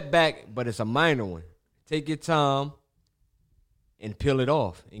a setback, but it's a minor one. Take your time and peel it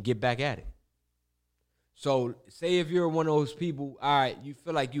off and get back at it. So say if you're one of those people, all right, you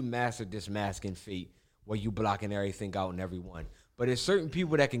feel like you mastered this masking feat where you blocking everything out and everyone. But there's certain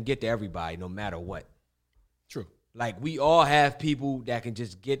people that can get to everybody no matter what. True. Like we all have people that can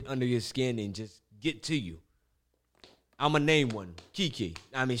just get under your skin and just get to you. I'm going to name one, Kiki.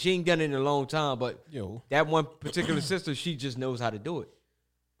 I mean, she ain't done it in a long time, but that one particular sister, she just knows how to do it.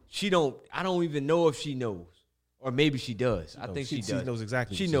 I don't even know if she knows. Or maybe she does. I think she does. She knows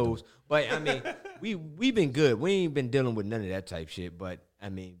exactly. She knows. But I mean, we've been good. We ain't been dealing with none of that type shit. But I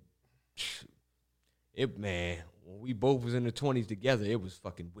mean, when we both was in the 20s together, it was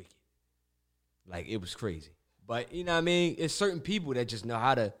fucking wicked. Like it was crazy. But you know what I mean? It's certain people that just know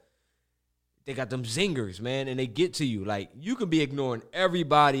how to. They got them zingers, man, and they get to you. Like you can be ignoring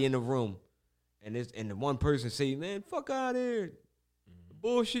everybody in the room, and the one person say, "Man, fuck out of here,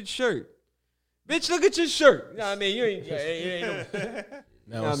 bullshit shirt." Bitch, look at your shirt. You know what I mean? You ain't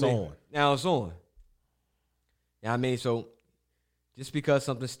no. Now it's on. Now it's on. You know what I mean? So, just because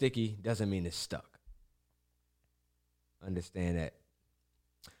something's sticky doesn't mean it's stuck. Understand that.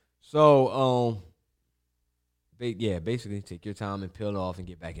 So, basically take your time and peel it off and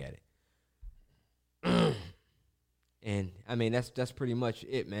get back at it. And, I mean, that's pretty much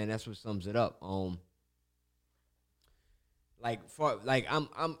it, man. That's what sums it up.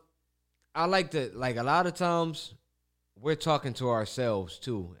 I like to, like, a lot of times we're talking to ourselves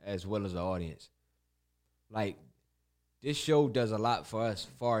too, as well as the audience. Like, this show does a lot for us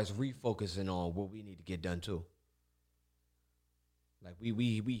as far as refocusing on what we need to get done too. Like, we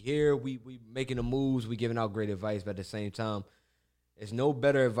here, we making the moves, we giving out great advice, but at the same time, there's no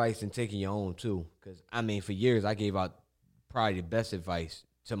better advice than taking your own too. Because, I mean, for years, I gave out probably the best advice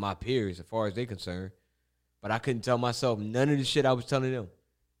to my peers as far as they're concerned, but I couldn't tell myself none of the shit I was telling them.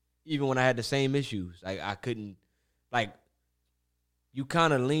 Even when I had the same issues, like I couldn't, like, you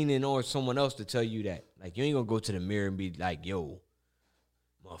kind of leaning on someone else to tell you that. Like, you ain't gonna go to the mirror and be like, yo,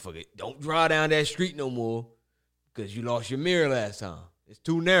 motherfucker, don't drive down that street no more because you lost your mirror last time. It's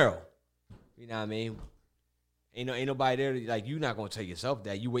too narrow. You know what I mean? Ain't nobody there. Like, you not gonna tell yourself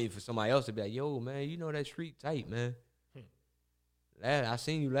that. You waiting for somebody else to be like, yo, man, you know that street tight, man. I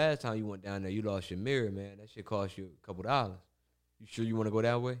seen you last time you went down there. You lost your mirror, man. That shit cost you a couple dollars. You sure you want to go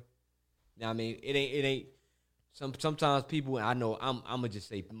that way? Now, I mean, it ain't. Sometimes people, I know, I'm gonna just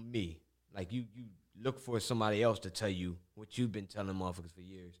say me. Like you look for somebody else to tell you what you've been telling motherfuckers for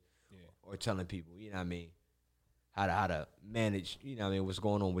years, or telling people. You know what I mean? How to manage. You know what I mean? What's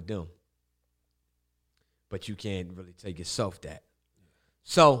going on with them? But you can't really tell yourself that.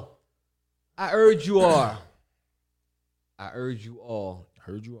 So, I urge you all. I heard you are.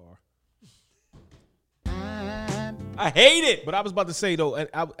 I hate it. But I was about to say though,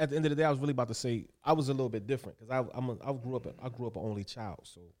 at the end of the day, I was really about to say I was a little bit different because I grew up an only child.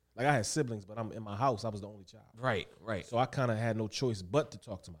 So like I had siblings, but I'm in my house. I was the only child. Right. So I kind of had no choice but to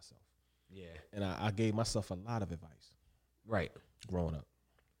talk to myself. Yeah. And I gave myself a lot of advice. Right. Growing up.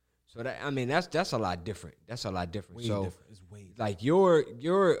 So that's a lot different. That's a lot different. Way so different. It's way different. Like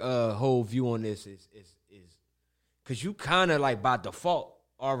your whole view on this is because you kind of like by default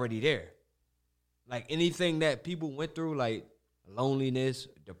already there. Like anything that people went through, like loneliness,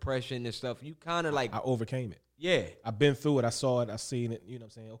 depression and stuff, you kind of like... I overcame it. Yeah. I've been through it. I saw it. I seen it. You know what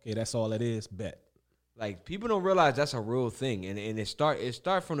I'm saying? Okay, that's all it is. Bet. Like people don't realize that's a real thing. And it start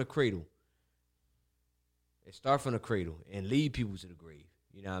from the cradle. It start from the cradle and lead people to the grave.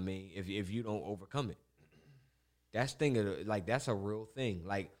 You know what I mean? If you don't overcome it. That's a real thing.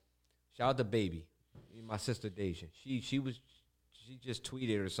 Like, shout out to Baby. My sister Deja. She just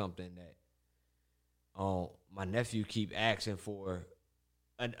tweeted or something that my nephew keep asking for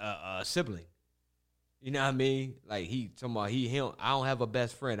a sibling. You know what I mean? Like he talking about him. I don't have a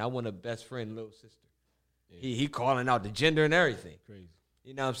best friend. I want a best friend, little sister. Yeah. He calling out the gender and everything. Crazy.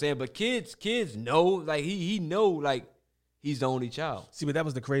 You know what I'm saying? But kids know, like he know, like he's the only child. See, but that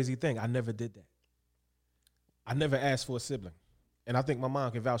was the crazy thing. I never did that. I never asked for a sibling, and I think my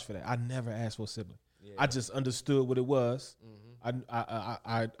mom can vouch for that. I never asked for a sibling. Yeah. I just understood what it was. Mm-hmm.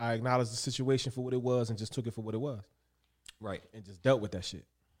 I acknowledged the situation for what it was and just took it for what it was. Right. And just dealt with that shit.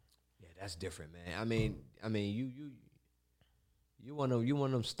 Yeah, that's different, man. I mean, you one of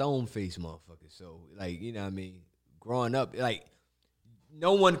them stone face motherfuckers. So like, you know what I mean? Growing up, like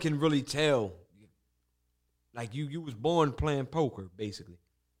no one can really tell. Like you was born playing poker, basically.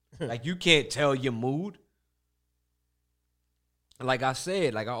 Like you can't tell your mood. Like I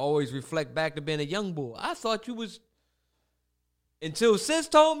said, like I always reflect back to being a young boy. I thought you was, until Sis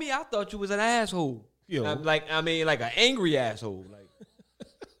told me, I thought you was an asshole. Like an angry asshole. Like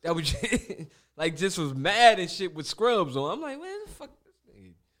that was like just was mad and shit with scrubs on. I'm like, man, the fuck this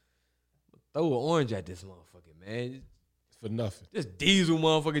nigga. Throw an orange at this motherfucker, man. For nothing. This diesel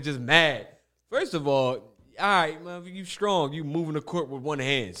motherfucker just mad. First of all right, man, you strong. You moving the court with one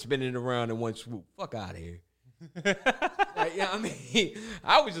hand, spinning it around in one swoop. Fuck out of here. Like, yeah, I mean,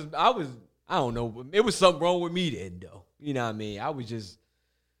 I don't know, but it was something wrong with me then, though. You know what I mean?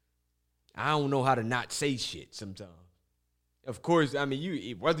 I don't know how to not say shit sometimes. Of course, I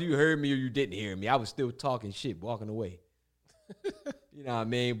mean, whether you heard me or you didn't hear me, I was still talking shit, walking away. You know what I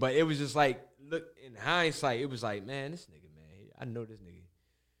mean? But it was just like, look, in hindsight, it was like, man, this nigga, man, I know this nigga.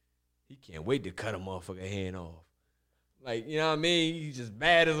 He can't wait to cut a motherfucker hand off. Like, you know what I mean? He's just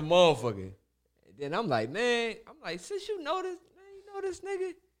mad as a motherfucker. Then I'm like, since you know this, man, you know this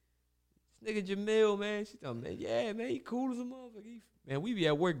nigga? This nigga Jamil, man. She told me, man, yeah, man, he cool as a motherfucker. Man, we be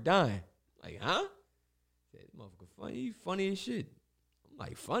at work dying. Like, huh? Said, motherfucker funny. He funny as shit. I'm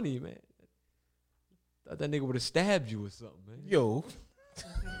like, funny, man. Thought that nigga would have stabbed you or something, man. Yo.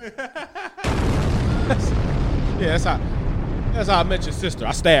 Yeah, that's how I met your sister.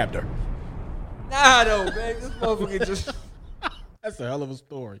 I stabbed her. Nah, though, man. This motherfucker just... That's a hell of a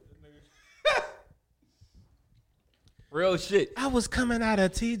story. Real shit. I was coming out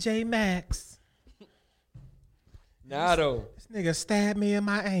of TJ Maxx. Nah, though. This nigga stabbed me in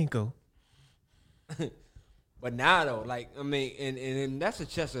my ankle. But nah, though. Like, I mean, and that's a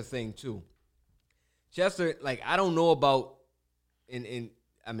Chester thing, too. Chester, like, I don't know about New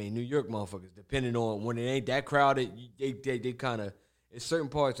York motherfuckers, depending on when it ain't that crowded, they kind of, in certain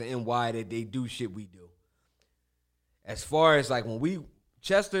parts of NY that they do shit we do. As far as, like, when we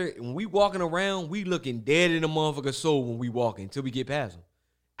walking around, we looking dead in the motherfucker's soul when we walking until we get past them.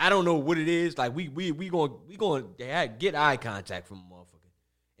 I don't know what it is. Like we going to get eye contact from a motherfucker,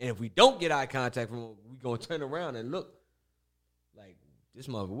 and if we don't get eye contact from him, we gonna turn around and look like this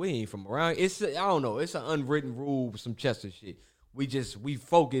motherfucker. We ain't from around. I don't know. It's an unwritten rule with some Chester shit. We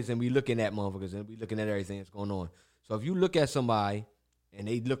focus and we looking at motherfuckers and we looking at everything that's going on. So if you look at somebody and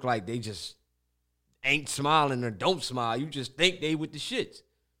they look like they just ain't smiling or don't smile, you just think they with the shits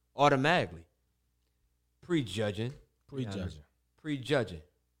automatically. Prejudging.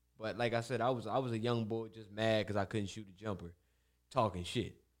 But like I said, I was a young boy just mad because I couldn't shoot a jumper, talking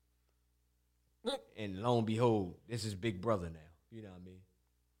shit. And lo and behold, this is Big Brother now. You know what I mean?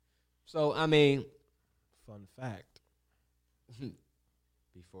 So, I mean, fun fact.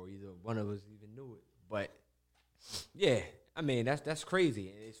 Before either one of us even knew it. But yeah, I mean, that's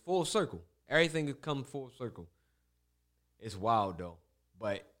crazy. It's full circle. Everything could come full circle. It's wild though.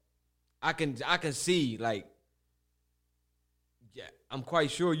 But I can see, like, yeah, I'm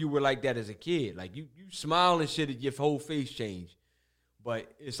quite sure you were like that as a kid. Like you smile and shit, your whole face changed. But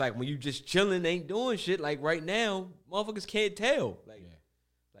it's like when you just chilling, ain't doing shit. Like right now, motherfuckers can't tell. Like,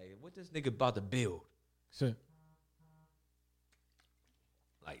 like what this nigga about to build? Sure.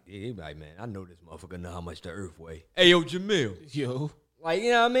 Like, they be like, man, I know this motherfucker know how much the earth weigh. Hey, yo, Jamil. Yo. Like, you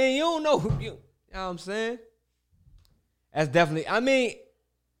know what I mean? You don't know. You know what I'm saying? That's definitely, I mean,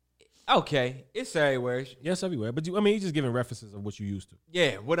 okay, it's everywhere. Yes, everywhere. But you're just giving references of what you used to.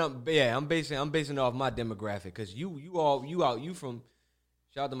 Yeah, I'm basing off my demographic because you from,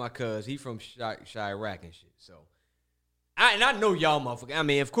 shout out to my cuz, he from Chirac and shit. So, I know y'all motherfucker. I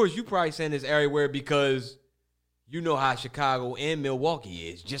mean, of course, you probably saying this everywhere because you know how Chicago and Milwaukee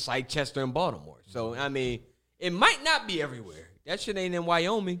is, just like Chester and Baltimore. So, I mean, it might not be everywhere. That shit ain't in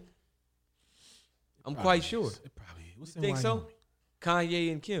Wyoming. I'm quite sure. It probably is. What's you in think Wyoming? so?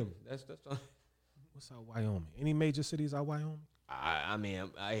 Kanye and Kim. That's What's out Wyoming? Any major cities out Wyoming? I mean,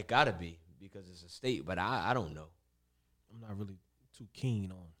 it gotta be because it's a state, but I don't know. I'm not really too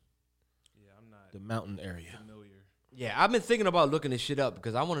keen on. Yeah, I'm not. the mountain area. Familiar. Yeah, I've been thinking about looking this shit up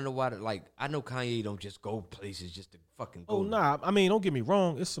because I want to know why. Like, I know Kanye don't just go places just to fucking go. Oh nah, I mean, don't get me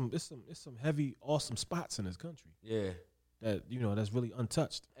wrong. It's some heavy, awesome spots in this country. Yeah. That that's really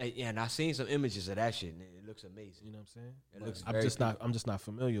untouched. Yeah, and I seen some images of that shit, and it looks amazing. You know what I'm saying? It looks. I'm just not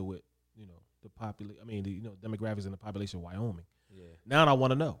familiar with the population. I mean, the demographics and the population of Wyoming. Yeah. Now I want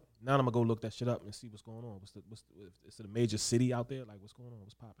to know. Now I'm gonna go look that shit up and see what's going on. Is it a major city out there? Like, what's going on?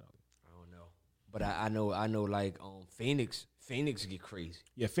 What's popping out there? I don't know, but I know like Phoenix get crazy.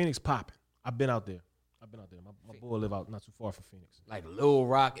 Yeah, Phoenix popping. I've been out there. My boy live out not too far from Phoenix. Like Little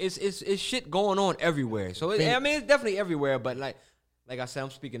Rock, it's shit going on everywhere. So I mean, it's definitely everywhere. But like I said,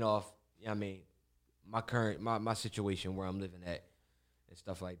 I'm speaking off. I mean, my current my situation where I'm living at and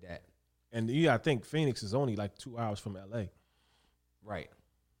stuff like that. And I think Phoenix is only like 2 hours from LA. Right.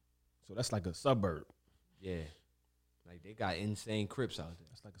 So that's like a suburb. Yeah. Like they got insane Crips out there.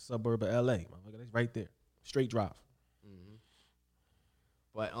 That's like a suburb of LA. That's right there. Straight drive. Mm-hmm.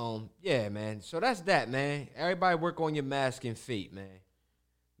 But yeah, man. So that's that, man. Everybody work on your mask and feet, man.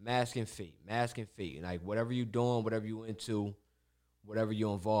 Mask and feet. And like whatever you doing, whatever you into, whatever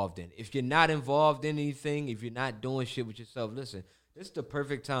you're involved in. If you're not involved in anything, if you're not doing shit with yourself, listen, this is the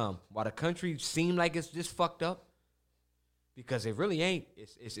perfect time. While the country seem like it's just fucked up, because it really ain't.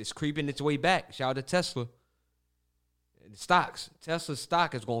 It's creeping its way back. Shout out to Tesla. The stocks. Tesla's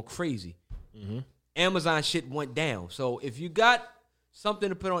stock is going crazy. Mm-hmm. Amazon shit went down. So if you got something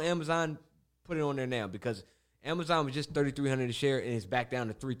to put on Amazon, put it on there now, because Amazon was just $3,300 a share and it's back down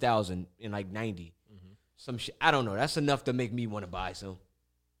to $3,000 in like 90. Mm-hmm. Some shit. I don't know. That's enough to make me want to buy some,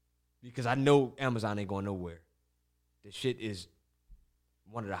 because I know Amazon ain't going nowhere. The shit is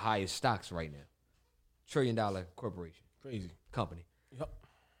one of the highest stocks right now. $1 trillion corporation. Crazy. Company. Yep.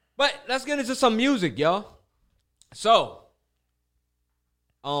 But let's get into some music, y'all. So,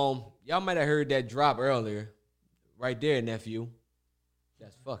 y'all might have heard that drop earlier. Right there, nephew.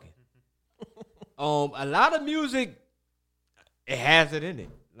 That's fucking. A lot of music, it has it in it.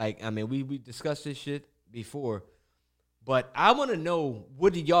 Like, I mean, we discussed this shit before. But I want to know,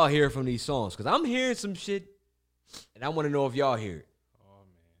 what did y'all hear from these songs? Because I'm hearing some shit, and I want to know if y'all hear it. Oh, man.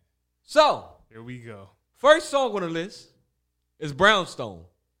 So. Here we go. First song on the list is Brownstone.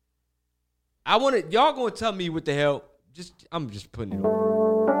 Y'all gonna tell me what the hell? I'm just putting it on.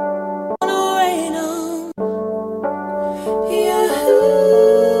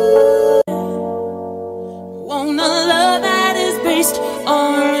 Want a love that is based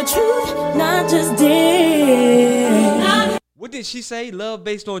on truth, not just dead. What did she say? Love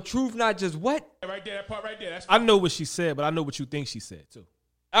based on truth, not just what? Right there, that part right there. I know what she said, but I know what you think she said too.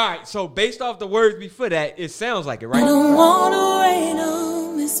 All right, so based off the words before that, it sounds like it, right? I don't want to rain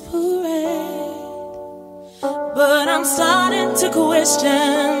on this parade, but I'm starting to question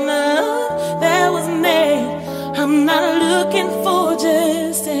that was made. I'm not looking for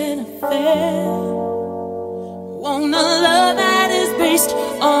just an affair. Want a love that is based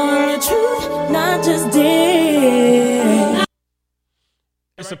on truth, not just dead.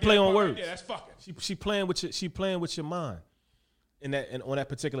 It's a play on words. Yeah, that's fucking. She playing with your mind. In that and on that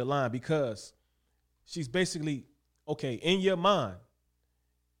particular line, because she's basically, okay, in your mind,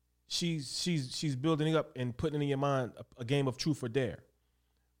 she's building up and putting in your mind a game of truth or dare.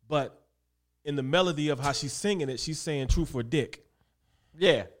 But in the melody of how she's singing it, she's saying truth or dick.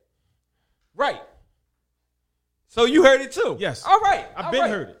 Yeah. Right. So you heard it too? Yes. All right. I've been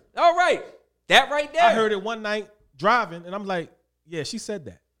heard it. All right. That right there. I heard it one night driving, and I'm like, yeah, she said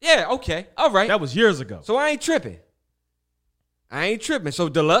that. Yeah, okay. All right. That was years ago. So I ain't tripping. So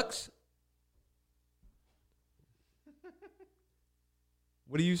Deluxe,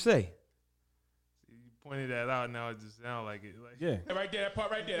 what do you say? You pointed that out. Now it just sounds like it. Like, yeah. Right there, that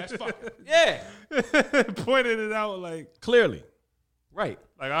part right there. That's fucking. Yeah. Pointed it out like clearly. Right.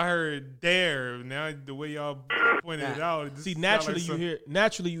 Like I heard dare. Now the way y'all pointed it out. It just see, naturally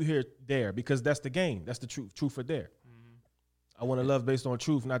you hear dare, because that's the game. That's the truth. Truth or dare. Mm-hmm. I want to love based on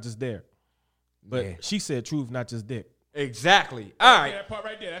truth, not just dare. But she said truth, not just dick. Exactly. All right. That part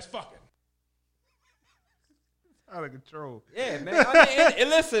right there. That's fucking. Out of control. Yeah, man. I mean, and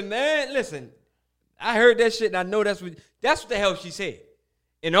listen, man. Listen. I heard that shit, and I know that's what the hell she said.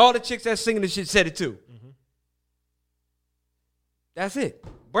 And all the chicks that singing this shit said it too. Mm-hmm. That's it.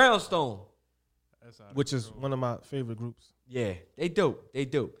 Brownstone. Which is one of my favorite groups. Yeah, they dope.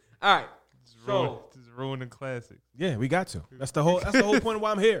 All right. Just ruin the classics. Yeah, we got to. That's the whole point of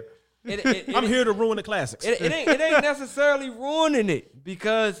why I'm here. I'm here to ruin the classics. It ain't necessarily ruining it,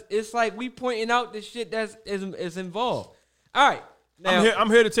 because it's like we pointing out the shit that is involved. All right. Now, I'm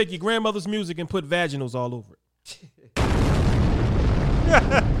here to take your grandmother's music and put vaginals all over it.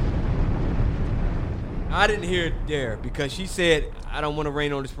 I didn't hear Dare because she said, I don't want to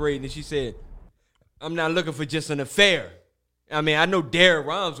rain on this parade. And then she said, I'm not looking for just an affair. I mean, I know Dare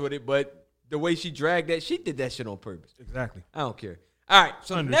rhymes with it, but the way she dragged that, she did that shit on purpose. Exactly. I don't care. All right,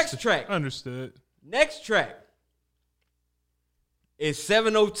 so next track. Understood. Next track is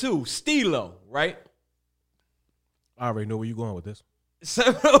 702, Stilo, right? I already know where you're going with this.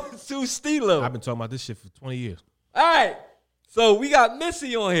 702, Stilo. I've been talking about this shit for 20 years. All right, so we got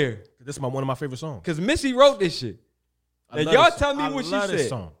Missy on here. This is one of my favorite songs. Because Missy wrote this shit. Now, y'all tell me what she said.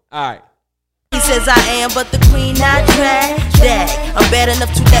 Song. All right. He says I am but the queen, not drag. I'm bad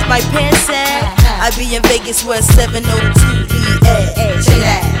enough to let my pants sag. I be in Vegas where 702 EA. Say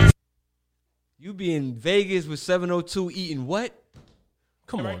that. You be in Vegas with 702 eating what?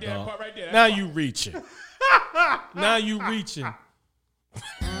 Come on, dog. Now you reaching. Now you reaching.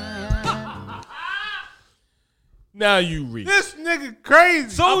 Now you reach. This nigga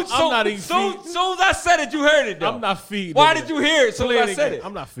crazy. I'm not even soon as I said it, you heard it though. I'm not feeding. Why did you hear it? So I said it.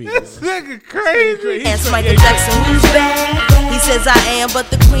 I'm not feeding. This nigga crazy. Ask Michael Jackson who's bad. He says I am but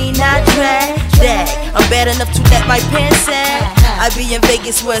the queen, not drag. I'm bad enough to let my pants sag. I be in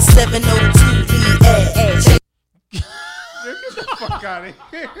Vegas where 702 EA. Get the fuck out of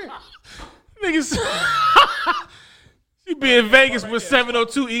here. Niggas. She be in Vegas with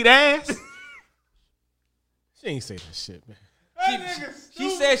 702 eat ass. She ain't say that shit, man. She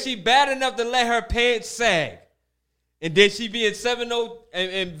said she bad enough to let her pants sag. And then she be in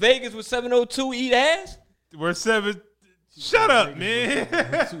in Vegas with 702 eat ass? We're 7. Shut up, man.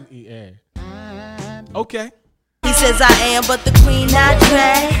 702 eat ass. Okay. He says I am but the queen, not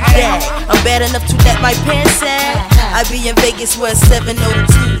drag. I'm bad enough to let my pants sag. I be in Vegas where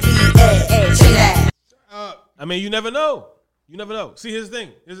 702 EA. I mean, you never know. You never know. See, here's the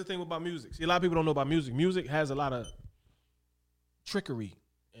thing. Here's the thing about music. See, a lot of people don't know about music. Music has a lot of trickery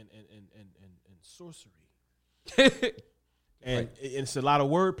and sorcery. And it's a lot of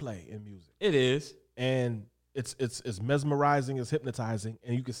wordplay in music. It is. And it's mesmerizing, it's hypnotizing,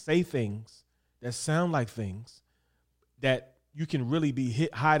 and you can say things that sound like things that you can really be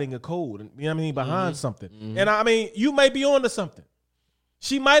hiding a code, and you know what I mean, behind something. Mm-hmm. And I mean, you may be onto something.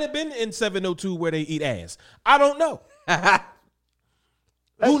 She might have been in 702 where they eat ass. I don't know.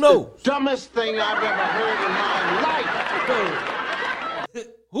 Who knows? Dumbest thing I've ever heard in my life.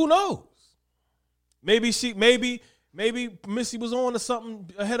 Who knows? Maybe Missy was on to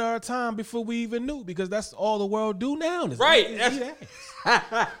something ahead of her time before we even knew, because that's all the world do now. Right.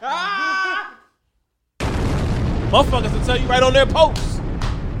 Motherfuckers will tell you right on their posts.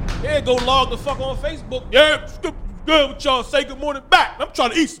 Yeah, go log the fuck on Facebook. Yeah, good with y'all. Say good morning back. I'm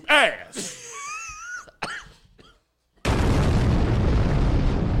trying to eat some ass.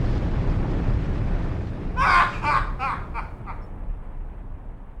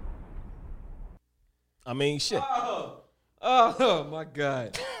 I mean, shit. Oh my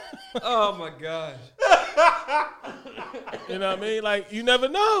God. Oh my gosh. You know what I mean? Like, you never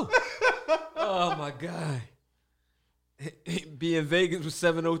know. Oh my God. Be in Vegas with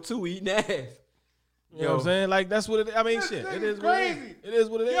 702 eating ass. You know what I'm saying? Like, that's what it is. I mean, shit. It is crazy. What it is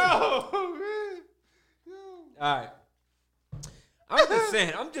what it is. Yo, man. All right. I'm just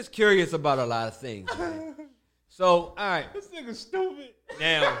saying, I'm just curious about a lot of things, man. So, all right. This nigga's stupid.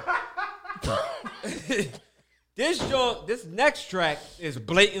 Now, this next track is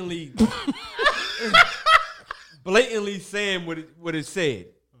blatantly saying what it said,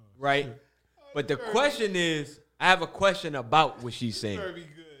 right? But the question is, I have a question about what she's saying.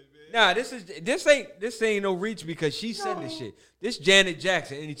 Nah, this ain't no reach, because she said this shit. This Janet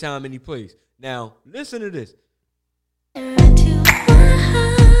Jackson, anytime, any place. Now, listen to this.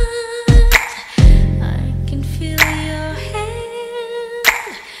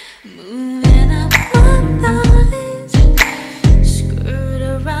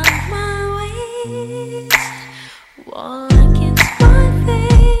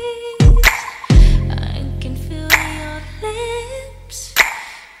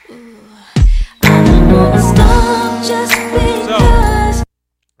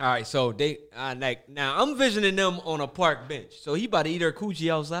 All right, so they now I'm visioning them on a park bench. So he about to eat her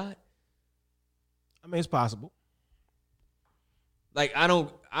coochie outside. I mean, it's possible. Like, I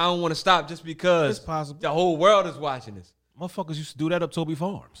don't want to stop just because it's possible. The whole world is watching this. Motherfuckers used to do that up Toby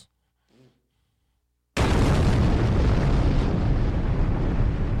Farms.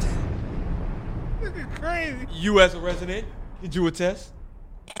 Nigga crazy. You as a resident, did you attest?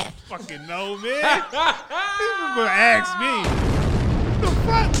 Fucking no, man. People gonna ask me. What the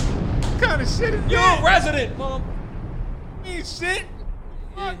fuck? What kind of shit is You're that? a resident, mom. Means shit.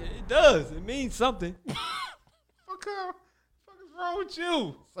 Yeah, it does. It means something. What is wrong with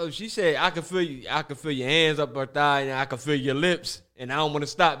you? So she said, I can feel you. I can feel your hands up her thigh, and I can feel your lips, and I don't want to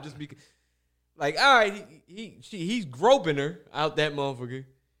stop just because. Like, all right, he's groping her out that motherfucker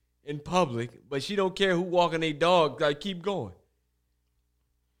in public, but she don't care who walking their dog. Like, keep going.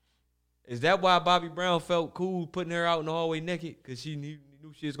 Is that why Bobby Brown felt cool putting her out in the hallway naked? Because she knew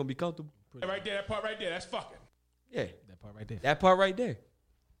she was gonna be comfortable. Right there, that part right there, that's fucking. Yeah, That part right there. that part right there.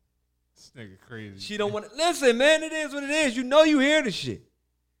 This nigga crazy. She don't want to listen, man. It is what it is. You know you hear the shit.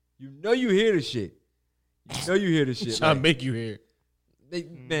 You know you hear the shit. You know you hear the shit. Trying to make you hear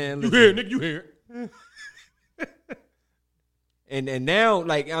it. Man, You listen. hear it, nigga. You hear it. And now,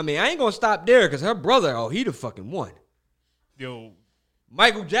 like, I mean, I ain't gonna stop there because her brother, he the fucking one. Yo,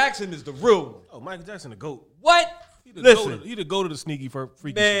 Michael Jackson is the real one. Oh, Michael Jackson the GOAT. What? He the Listen, GOAT. He the GOAT of the sneaky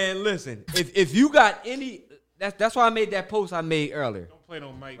freaky man, shit. listen. If you got any, that's why I made that post I made earlier. don't play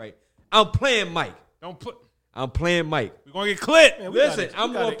no mic. Right. I'm playing Mike. Don't put. I'm playing Mike. We're gonna get clipped. Man, Listen,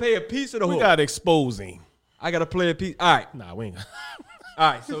 I'm gonna pay a piece of the We hook. got exposing. I gotta play a piece. All right. Nah, we ain't.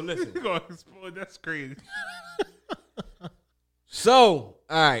 All right. So listen. We're gonna explode. That's crazy. So,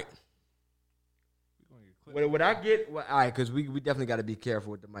 all right. What I get, all right, because we definitely got to be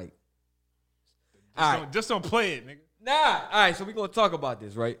careful with the mic. All right. Just don't play it, nigga. Nah. All right, so we're going to talk about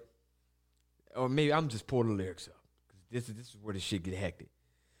this, right? Or maybe I'm just pulling the lyrics up. This is where the shit get hectic.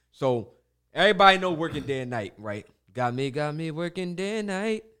 So, everybody know working day and night, right? Got me working day and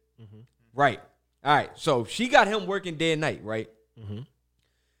night. Mm-hmm. Right. All right, so she got him working day and night, right? Mm-hmm.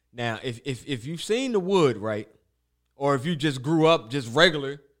 Now, if you've seen The Wood, right? Or if you just grew up just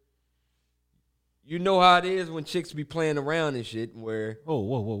regular, you know how it is when chicks be playing around and shit. Where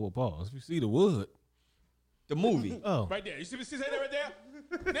whoa, pause. If you see The Wood, the movie. Oh, Right there. You see that right there?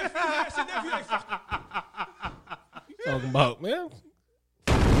 Nephew, talking about, man.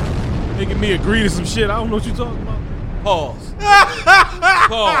 Making me agree to some shit. I don't know what you talking about. Pause.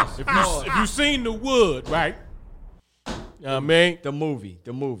 Pause. If you seen The Wood, right? You know what I mean? The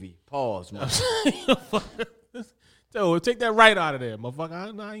movie. Pause, man. So take that right out of there, motherfucker.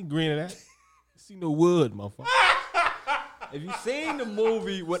 I ain't agreeing to that. See No Wood, motherfucker. If you seen the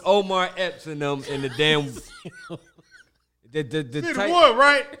movie with Omar Epps in them and the damn the Wood,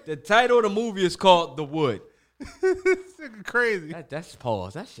 right? The title of the movie is called The Wood. This nigga crazy. That's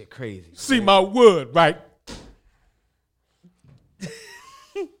pause. That shit crazy. See my wood, right?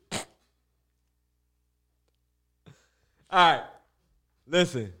 All right.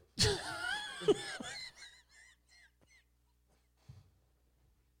 Listen.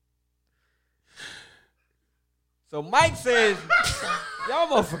 So Mike says, y'all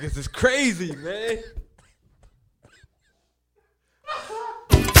motherfuckers is crazy, man.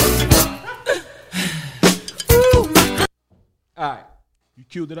 All right. You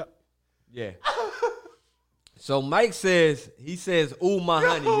queued it up? Yeah. So Mike says, ooh, my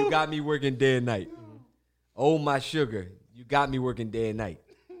honey, you got me working day and night. Oh, my sugar, you got me working day and night.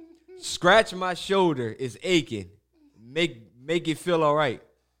 Scratch my shoulder, it's aching. Make it feel all right.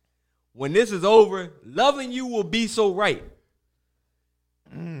 When this is over, loving you will be so right.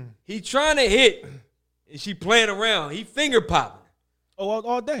 He trying to hit, and she playing around. He finger popping. Oh,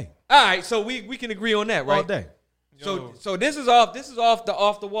 all day. All right, so we can agree on that, right? All day. So this is off the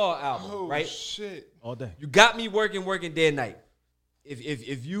Off the Wall album, right? Shit. All day. You got me working day and night.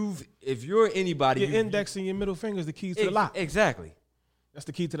 If you're anybody, Your index and your middle finger is the keys to the lock. Exactly. That's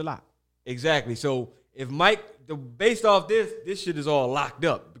the key to the lock. Exactly. So if Mike, based off this shit is all locked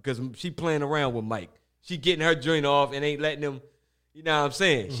up because she playing around with Mike. She getting her joint off and ain't letting him, you know what I'm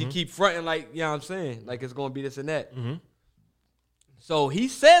saying? Mm-hmm. She keep fronting like, you know what I'm saying? Like it's going to be this and that. Mm-hmm. So he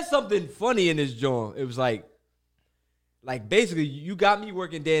said something funny in this joint. It was like basically you got me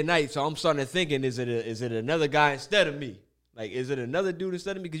working day and night. So I'm starting to thinking, is it another guy instead of me? Like, is it another dude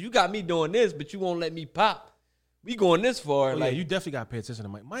instead of me? Because you got me doing this, but you won't let me pop. We going this far. Oh, like, yeah, you definitely got to pay attention to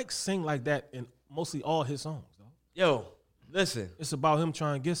Mike. Mike sing like that in mostly all his songs, though. Yo, listen. It's about him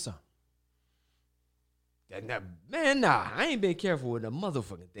trying to get some. Man, I ain't been careful with the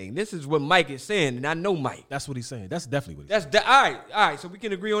motherfucking thing. This is what Mike is saying, and I know Mike. That's what he's saying. That's definitely what he's saying. All right. So we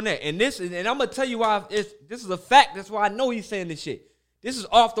can agree on that. And I'm gonna tell you why. This is a fact. That's why I know he's saying this shit. This is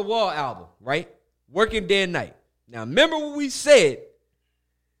Off the Wall album, right? Working day and night. Now, remember what we said.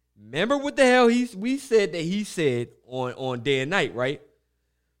 Remember what the hell we said that he said on Day and Night, right?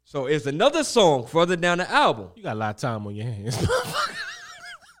 So it's another song further down the album. You got a lot of time on your hands.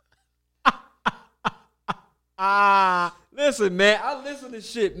 Listen, man, I listen to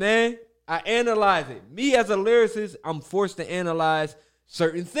shit, man. I analyze it. Me as a lyricist, I'm forced to analyze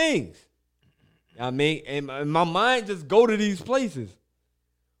certain things. You know what I mean? And my mind just go to these places.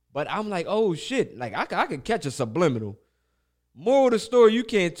 But I'm like, oh shit, like I could catch a subliminal. Moral of the story, you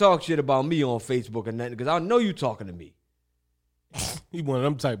can't talk shit about me on Facebook or nothing because I know you talking to me. He one of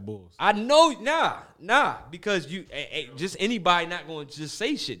them type bulls. I know, nah, because you just anybody not going to just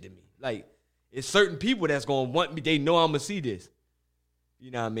say shit to me. Like, it's certain people that's going to want me. They know I'm going to see this.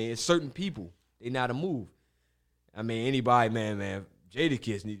 You know what I mean? It's certain people. They not a move. I mean, anybody, man,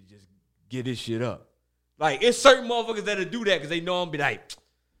 Jadakiss need to just get this shit up. Like, it's certain motherfuckers that'll do that because they know I'm be like,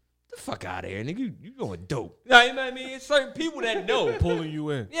 the fuck out of here, nigga. You going dope. You know what I mean? It's certain people that know. Pulling you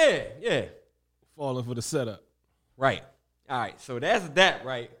in. Yeah. Falling for the setup. Right. All right, so that's that,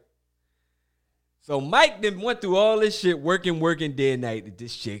 right? So Mike then went through all this shit, working day and night with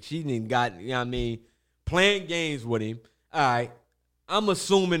this chick. She didn't got, you know what I mean, playing games with him. All right, I'm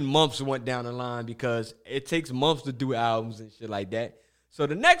assuming months went down the line because it takes months to do albums and shit like that. So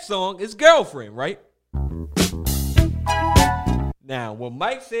the next song is Girlfriend, right? Now, what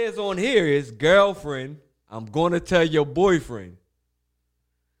Mike says on here is, girlfriend, I'm going to tell your boyfriend.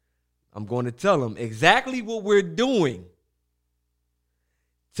 I'm going to tell him exactly what we're doing.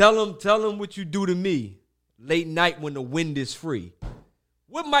 Tell him what you do to me late night when the wind is free.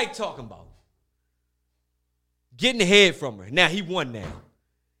 What Mike talking about? Getting the head from her. Now, he won now.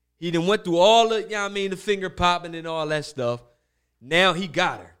 He done went through all the, you know what I mean, the finger popping and all that stuff. Now he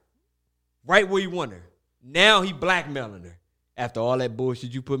got her. Right where he want her. Now he blackmailing her. After all that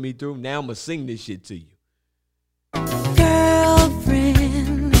bullshit you put me through, now I'm going to sing this shit to you. Girlfriend,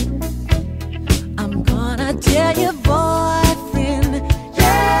 I'm gonna tell your boyfriend,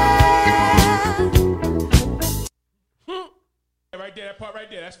 yeah. Right there, that part right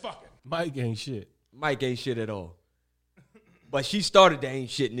there, that's fucking. Mike ain't shit. Mike ain't shit at all. But she started the ain't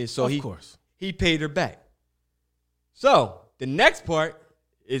shit in this, so of course. He paid her back. So the next part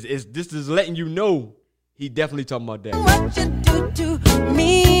is this is letting you know he definitely talking about that. What you do to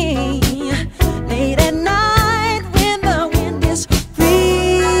me late at night when the wind is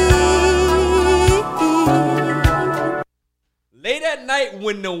free. Late at night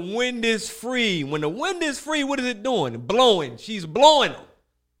when the wind is free. When the wind is free, what is it doing? Blowing. She's blowing them.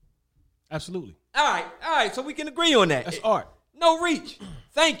 Absolutely. All right, so we can agree on that. That's art. No reach.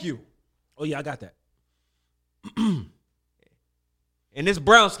 Thank you. Oh, yeah, I got that. And this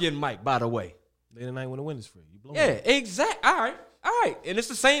brown skin Mike, by the way. Late at night when the wind is free. You blow Yeah, exact. All right. And it's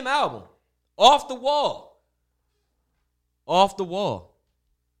the same album. Off the Wall. Off the Wall.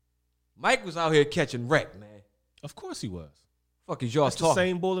 Mike was out here catching wreck, man. Of course he was. Fuck is y'all That's talking? the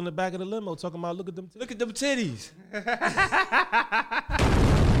same bull in the back of the limo talking about look at them titties. Look at them titties.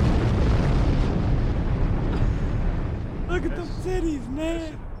 Look at them titties,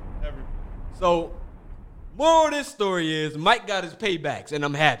 man. So, moral of this story is Mike got his paybacks, and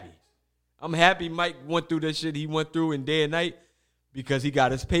I'm happy. I'm happy Mike went through the shit he went through in day and night because he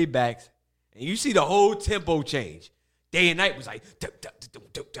got his paybacks. And you see the whole tempo change. Day and night was like,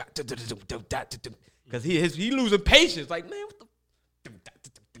 because he losing patience. Like, man, what the?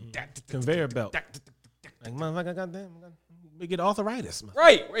 Conveyor belt. Like, motherfucker, goddamn, we get arthritis.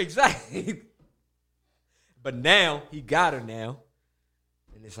 Right, exactly. But now, he got her now.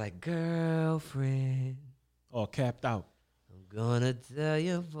 And it's like, girlfriend. All capped out. I'm gonna tell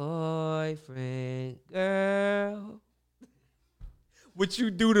your boyfriend, girl. What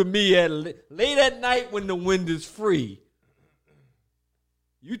you do to me at late at night when the wind is free.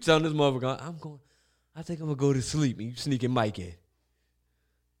 You telling this motherfucker, I think I'm gonna go to sleep. And you sneaking Mike in.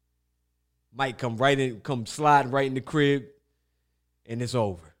 Mike come sliding right in the crib, and it's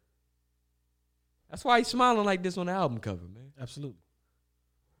over. That's why he's smiling like this on the album cover, man. Absolutely.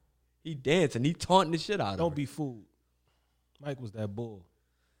 He dancing, he taunting the shit out of her. Don't be fooled. Mike was that bull.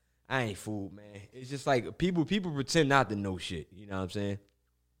 I ain't fooled, man. It's just like people pretend not to know shit. You know what I'm saying?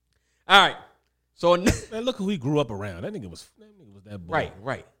 All right. So man, look who he grew up around. That nigga was that bull.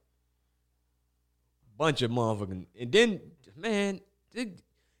 Right. Bunch of motherfucking. And then, man,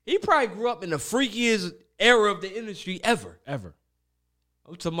 he probably grew up in the freakiest era of the industry ever. Ever.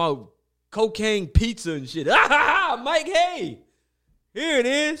 I'm talking about cocaine pizza and shit. Mike, hey. Here it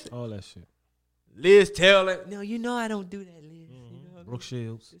is. All that shit. Liz Taylor. No, you know I don't do that, Liz. Mm-hmm. You know Brooke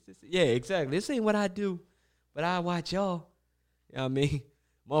Shields. Yeah, exactly. This ain't what I do, but I watch y'all. You know what I mean?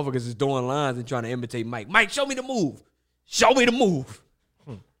 Motherfuckers is doing lines and trying to imitate Mike. Mike, show me the move. Show me the move.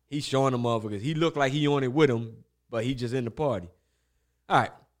 He's showing the motherfuckers. He look like he on it with them, but he just in the party. All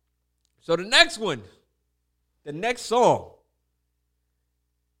right. So the next next song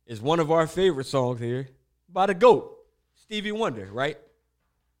is one of our favorite songs here by the GOAT, Stevie Wonder, right?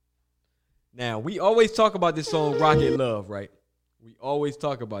 Now, we always talk about this song, Rocket Love, right? We always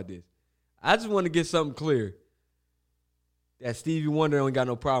talk about this. I just want to get something clear. That Stevie Wonder don't got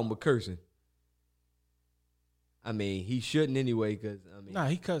no problem with cursing. I mean, he shouldn't anyway, because I mean, Nah,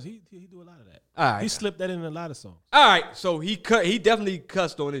 he cuss. He do a lot of that. All right. He slipped that in a lot of songs. All right, so he definitely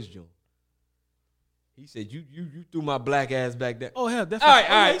cussed on his joint. He said, "You threw my black ass back there." Oh hell, definitely. All right,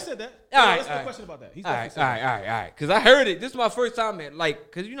 Oh, all yeah, right. he said that. All right, Let's all no right. question about that. He's All definitely right, said all that. right, all right. Because I heard it. This is my first time,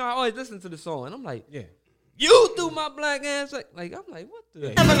 because I always listen to the song, and I'm like, Yeah. you threw my black ass. Like I'm like, what the?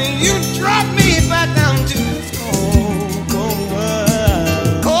 You dropped me back down to this cold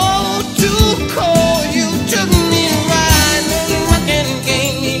world. Cold to cold, you took me right and rockin'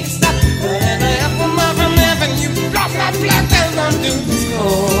 gave me stop. And I up from heaven, you dropped my black ass down to this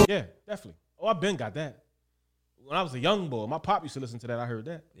cold. Yeah, definitely. Oh, I been got that. When I was a young boy, my pop used to listen to that. I heard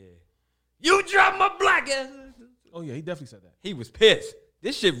that. Yeah. You dropped my black ass. Oh yeah, he definitely said that. He was pissed.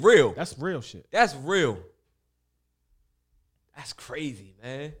 This shit real. That's real shit. That's real. That's crazy,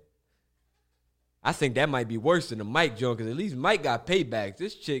 man. I think that might be worse than the Mike joint, because at least Mike got paybacks.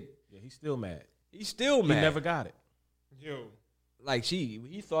 This chick, Yeah, he's still mad. he's still mad. He never got it. Yo. Like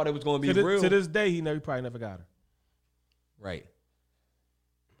he thought it was gonna be To, real. to this day, he probably never got her. Right.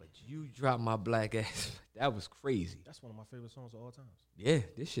 But you dropped my black ass. That was crazy. That's one of my favorite songs of all time. Yeah,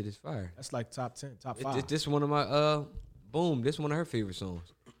 this shit is fire. That's like top 10, top 5. This one of my boom. This one of her favorite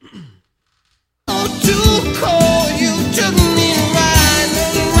songs. Too cold, you took me right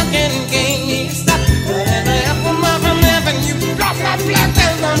and rockin' gave me stop. And I up from heaven, you dropped my black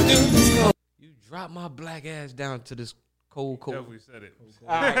ass down to this cold. You dropped my black ass down to this cold. Definitely said it.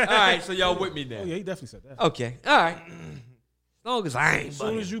 All right. So y'all with me now? Oh yeah, he definitely said that. Okay. All right. As long as I ain't. As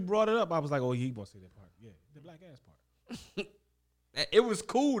soon bugging. as you brought it up, I was like, oh, he wants to say that part. Yeah, the black ass part. It was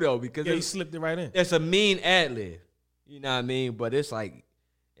cool though, because Yeah, he slipped it right in. it's a mean ad lib. You know what I mean? But it's like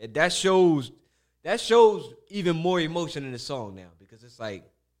that shows even more emotion in the song now, because it's like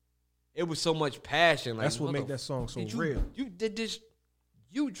it was so much passion. Like, That's what made that song so real. You did this.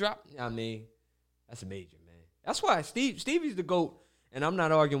 You dropped. I mean, that's major, man. That's why Stevie's the GOAT, and I'm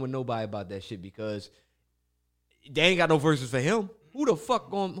not arguing with nobody about that shit, because they ain't got no verses for him. Who the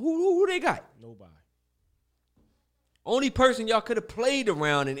fuck going? Who they got? Nobody. Only person y'all could have played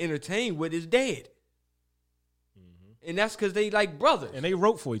around and entertained with is dead. And that's because they like brothers. And they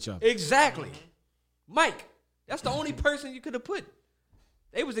wrote for each other. Exactly. Mike, that's the only person you could have put.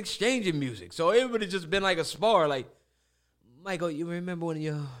 They was exchanging music. So it would have just been like a spar. Like, Michael, you remember when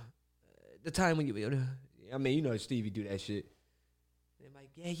the time when you, I mean, you know Stevie do that shit. They're like,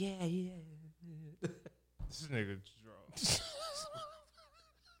 yeah. This nigga drunk.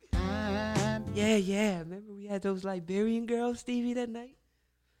 Yeah. Remember we had those Liberian girls, Stevie, that night?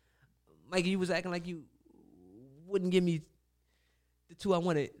 Mike, you was acting like you wouldn't give me the two I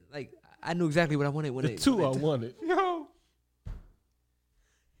wanted. Like, I knew exactly what I wanted when The two I wanted. Yo.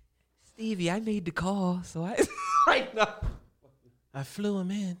 Stevie, I made the call, so I right now. I flew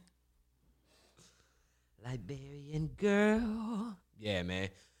him in. Liberian girl. Yeah, man.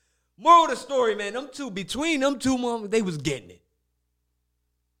 Moral of the story, man, between them two motherfuckers, they was getting it.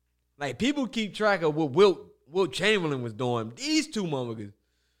 Like, people keep track of what Wilt Chamberlain was doing. These two motherfuckers,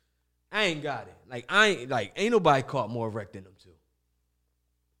 I ain't got it. Ain't nobody caught more wreck than them two.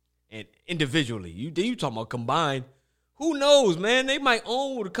 And individually, you talking about combined, who knows, man? They might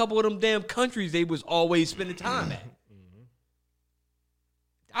own a couple of them damn countries they was always spending time at.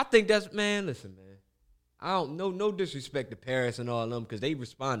 I think that's, man, listen, man. I don't know, no disrespect to Paris and all of them, because they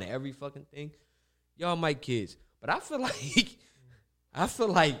respond to every fucking thing. Y'all my kids. But I feel like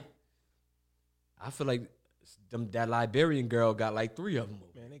that Liberian girl got like 3 of them.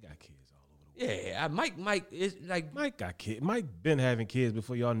 Man, they got kids all over the world. Yeah, Mike is like, Mike got kids. Mike been having kids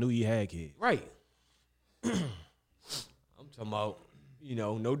before y'all knew he had kids. right. I'm talking about,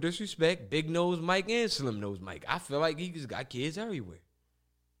 no disrespect, big nose Mike and slim nose Mike. I feel like he just got kids everywhere.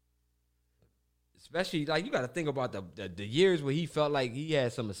 Especially, like, you got to think about the years where he felt like he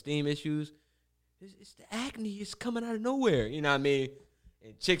had some esteem issues. It's the acne. It's coming out of nowhere. You know what I mean?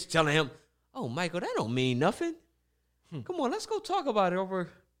 And chicks telling him, oh, Michael, that don't mean nothing. Come on, let's go talk about it over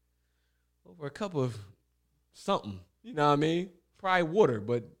a cup of something. You know what I mean? Probably water,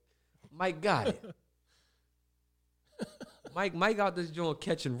 but Mike got it. Mike out this joint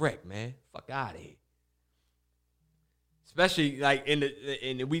catching wreck, man. Fuck out of here. Especially like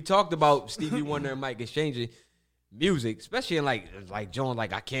in we talked about Stevie Wonder and Mike exchanging music, especially in like John,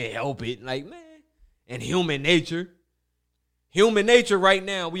 like I Can't Help It, like, man, and Human Nature. Human Nature right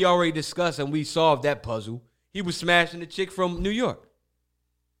now, we already discussed and we solved that puzzle. He was smashing the chick from New York.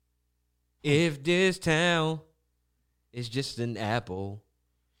 If this town is just an apple,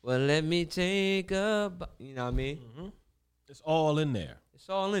 well, let me take a you know what I mean? Mm-hmm. It's all in there. It's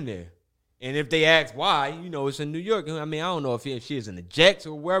all in there. And if they ask why, it's in New York. I mean, I don't know if she is in the Jacks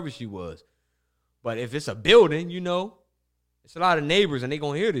or wherever she was. But if it's a building, you know, it's a lot of neighbors and they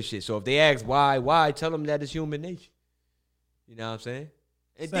gonna hear this shit. So if they ask why, tell them that it's human nature. You know what I'm saying?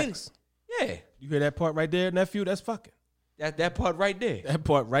 And Sex. Then, yeah, You hear that part right there, nephew? That's fucking. that part right there. That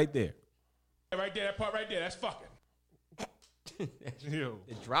part right there. Right there, that part right there, that's fucking. Yo.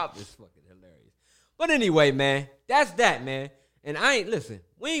 The drop is fucking hilarious. But anyway, man, that's that, man. And I ain't listen.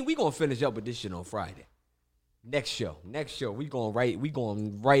 We gonna finish up with this shit on Friday. Next show, we going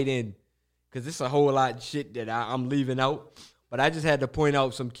right in, because it's a whole lot of shit that I'm leaving out. But I just had to point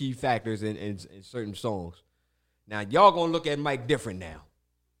out some key factors in certain songs. Now y'all gonna look at Mike different now.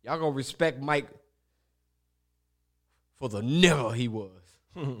 Y'all gonna respect Mike for the nigga he was.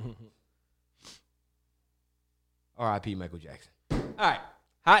 R.I.P. Michael Jackson. All right,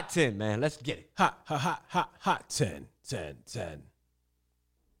 hot 10, man. Let's get it. Hot 10.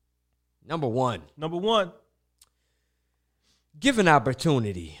 Number one. Given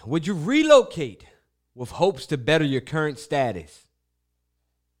opportunity, would you relocate with hopes to better your current status?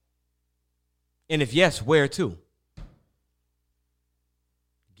 And if yes, where to?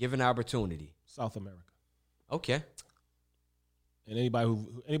 Given opportunity. South America. Okay. And anybody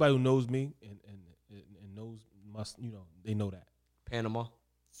who knows me and knows must, you know, they know that. Panama?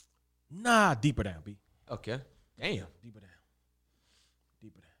 Nah, deeper down, B. Okay. Damn. Deeper down.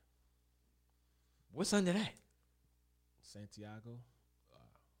 What's under that? Santiago.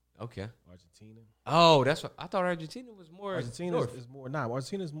 Okay. Argentina. Oh, that's what I thought. Argentina was more. Argentina is more. Nah,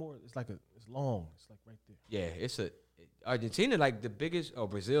 Argentina is more. It's long. It's like right there. Yeah, Argentina like the biggest. Oh,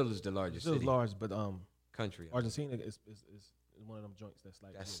 Brazil is the largest. Brazil's city. large, but country. Argentina is one of them joints that's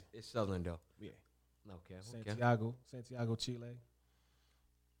like. It's southern though. Yeah. Okay. Santiago, Chile.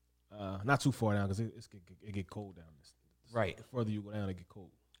 Not too far down because it get cold down. Right. The further you go down, it get cold.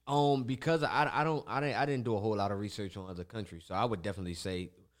 Because I didn't do a whole lot of research on other countries, so I would definitely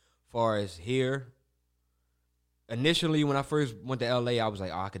say, far as here, initially when I first went to LA, I was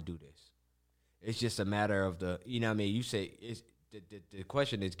like, oh, I could do this. It's just a matter of you know what I mean? You say it's the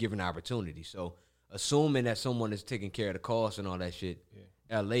question is given opportunity. So assuming that someone is taking care of the cost and all that shit,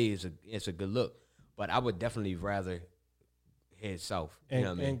 LA it's a good look. But I would definitely rather head south. You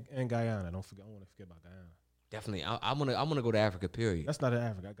know what I mean? And Guyana. I want to forget about Guyana. Definitely. I'm gonna go to Africa, period. That's not in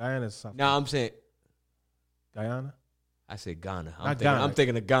Africa. Guyana is South. No, I'm saying Guyana? I said Ghana. Ghana. I'm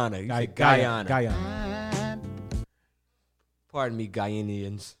thinking of Ghana. You said Guyana. Guyana. Pardon me,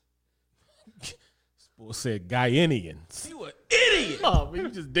 Guyanians. Spool said Guyanians. You an idiot. Oh, man, you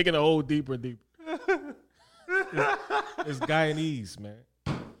just digging a hole deeper and deeper. It's Guyanese, man.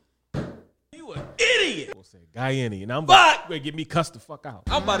 You an idiot. Spool said Guyanese. And I'm about to get me cussed the fuck out.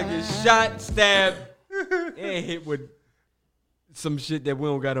 I'm about to get shot, stabbed, and hit with some shit that we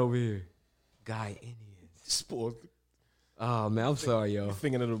don't got over here. Guyanians. Spool. Oh, man, I'm sorry, yo. You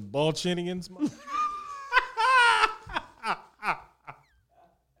thinking of the Balchinians, man?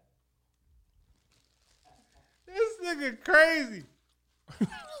 This nigga crazy.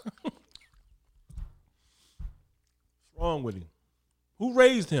 What's wrong with him? Who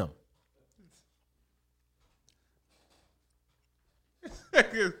raised him? This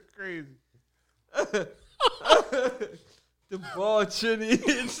nigga's crazy. The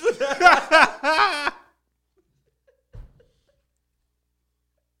Balchinians.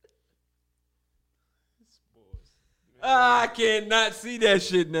 I cannot see that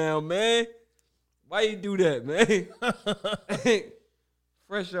shit now, man. Why you do that, man?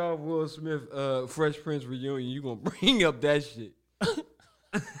 Fresh off Will Smith, Fresh Prince reunion, you gonna bring up that shit?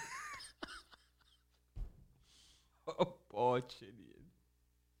 Oh, Balchinians.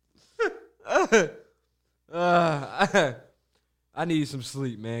 I need some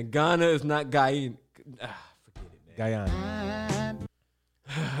sleep, man. Ghana is not Guyana. Forget it, man.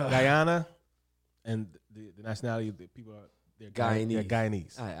 Guyana, and the nationality of the people they're Guyanese. They're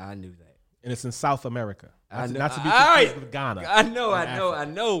Guyanese. I knew that. And it's in South America. I know. Not to be All right. confused with Ghana. I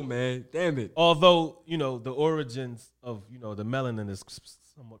know, man. Damn it. Although, you know, the origins of, you know, the melanin is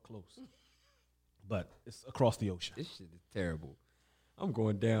somewhat close. But it's across the ocean. This shit is terrible. I'm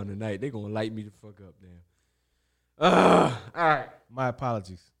going down tonight. They're going to light me the fuck up now. All right. My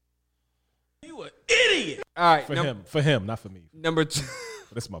apologies. You an idiot. All right. For him, not for me. Number 2.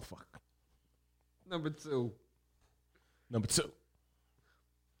 But this motherfucker. Number 2.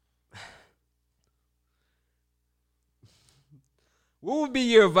 What would be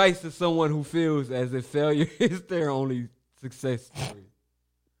your advice to someone who feels as if failure is their only success story?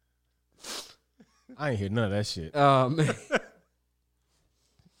 I ain't hear none of that shit. Oh, man.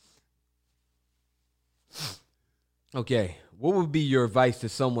 Okay. What would be your advice to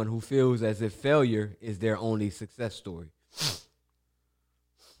someone who feels as if failure is their only success story?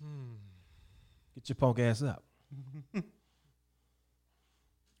 Get your punk ass up.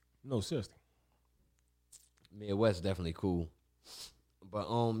 No, seriously. Midwest definitely cool. But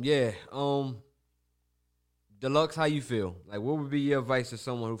yeah, Deluxe, how you feel? Like, what would be your advice to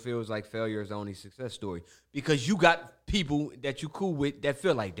someone who feels like failure is the only success story? Because you got people that you cool with that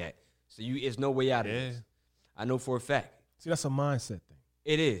feel like that. So it's no way out of this. I know for a fact. See, that's a mindset thing.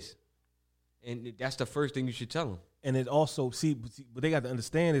 It is. And that's the first thing you should tell them. And it also, what they got to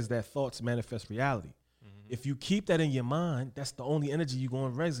understand is that thoughts manifest reality. If you keep that in your mind, that's the only energy you're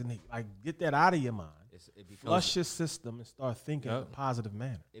going to resonate. Like, get that out of your mind. Flush your system and start thinking in a positive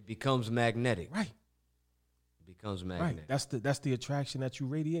manner. It becomes magnetic. Right. It becomes magnetic. Right. That's the attraction that you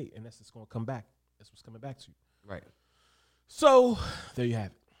radiate, and that's what's going to come back. That's what's coming back to you. Right. So, there you have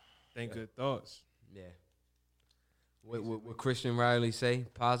it. Think good thoughts. Yeah. What Christian Riley say?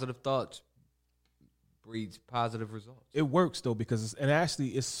 Positive thoughts breeds positive results. It works, though, because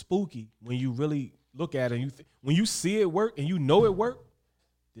it's spooky when you really look at it. And when you see it work and you know it worked,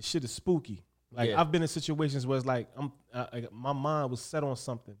 this shit is spooky. Like, I've been in situations where it's like my mind was set on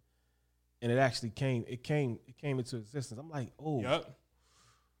something, and it actually came into existence. I'm like, oh,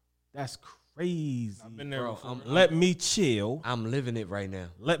 that's crazy. I've been there. Let me chill. I'm living it right now.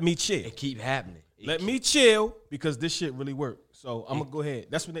 Let me chill. It keep happening. Let me chill because this shit really worked. So I'm gonna go ahead.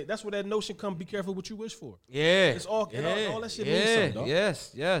 That's where that notion comes. Be careful what you wish for. Yeah, it's all that shit means something, dog.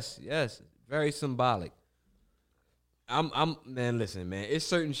 Yes. Very symbolic. Man, listen, man. It's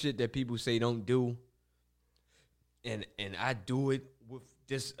certain shit that people say don't do, and I do it with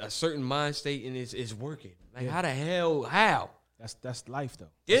this a certain mind state, and it's working. Like, how the hell? How? That's life, though.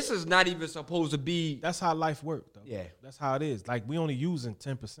 This is not even supposed to be. That's how life works, though. Yeah, that's how it is. Like, we only using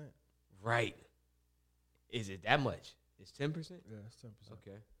 10%. Right. Is it that much? It's 10%? Yeah, it's 10%.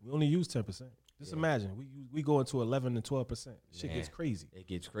 Okay. We only use 10%. Just imagine we go into 11 and 12%. Shit gets crazy. It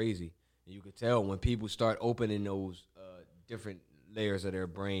gets crazy. And you can tell when people start opening those different layers of their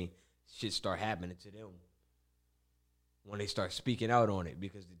brain, shit start happening to them. When they start speaking out on it,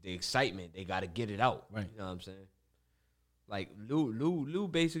 because the excitement, they got to get it out. Right. You know what I'm saying? Like Lou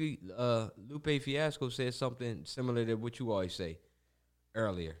basically, Lupe Fiasco said something similar to what you always say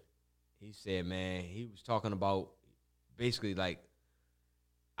earlier. He said, man, he was talking about basically like,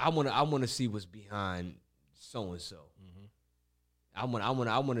 I wanna see what's behind so and so. I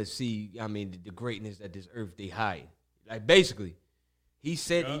wanna see. I mean, the greatness that this earth they hide. Like, basically, he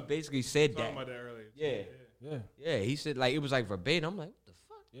basically said that. About that earlier. Yeah. He said, like, it was like verbatim. I'm like, what the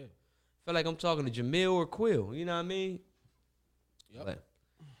fuck? Yeah. Felt like I'm talking to Jamil or Quill. You know what I mean? Yep. But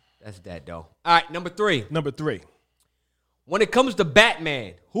that's that though. All right, number three. When it comes to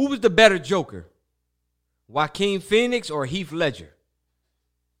Batman, who was the better Joker? Joaquin Phoenix or Heath Ledger?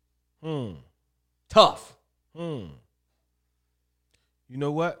 Tough. You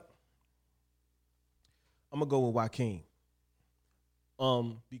know what? I'm gonna go with Joaquin.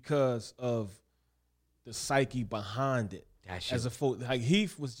 Because of the psyche behind it. As a like,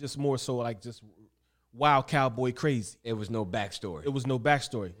 Heath was just more so like just wild cowboy crazy. It was no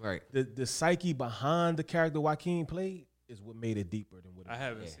backstory. Right. The psyche behind the character Joaquin played is what made it deeper than what I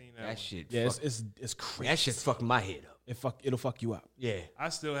haven't seen that. That shit. Yeah, it's crazy. That shit fucked my head up. It'll fuck you up. Yeah. I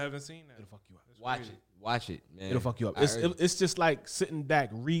still haven't seen that. It'll fuck you up. Watch it, man. It'll fuck you up. It's just like sitting back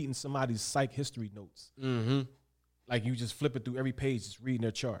reading somebody's psych history notes. Mm-hmm. Like, you just flipping through every page, just reading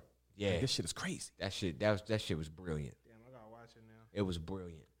their chart. Yeah. Like, this shit is crazy. That shit was brilliant. Damn, I gotta watch it now. It was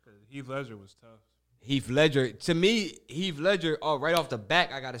brilliant. Heath Ledger was tough. Heath Ledger, to me, right off the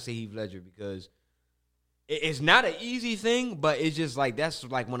back, I gotta say Heath Ledger, because it's not an easy thing, but it's just like, that's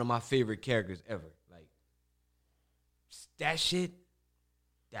like one of my favorite characters ever. Like, that shit,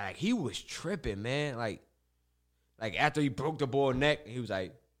 like, he was tripping, man. Like after he broke the boy's neck, he was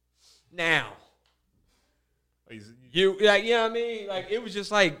like, now. You know what I mean? Like, it was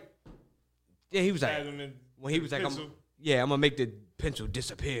just like, yeah, he was like, when he was like, I'm gonna make the pencil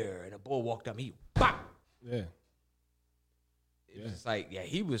disappear, and the boy walked up, he pop. Yeah. It was just like, yeah,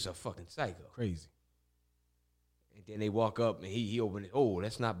 he was a fucking psycho. Crazy. And then they walk up and he opened it. Oh,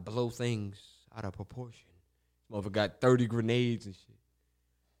 let's not blow things out of proportion. Motherfucker got 30 grenades and shit.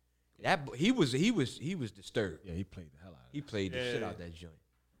 He was disturbed. Yeah, he played the hell out of it. He played the shit out that joint.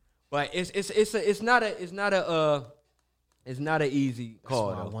 But it's not an easy call.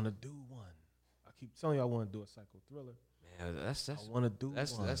 That's why I want to do one. I keep telling you I want to do a psycho thriller. Man, I want to do one.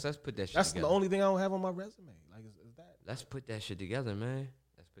 Let's put that shit That's together. the only thing I don't have on my resume. Like, is that? Let's put that shit together, man.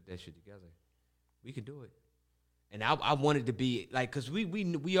 Let's put that shit together. We can do it. And I wanted to be like, because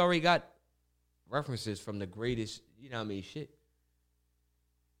we already got references from the greatest, you know what I mean, shit.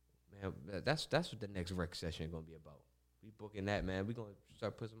 Man, that's what the next rec session is going to be about. We booking that, man. We gonna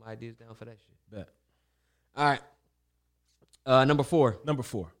start putting some ideas down for that shit. Bet. All right. Number 4. Number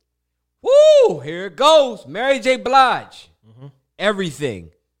 4. Woo! Here it goes. Mary J. Blige. Mm-hmm.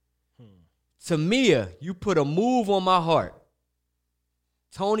 Everything. Tamia, you put a move on my heart.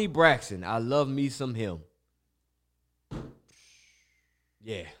 Tony Braxton, I love me some him.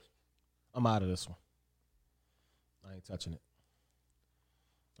 Yeah. I'm out of this one. I ain't touching it.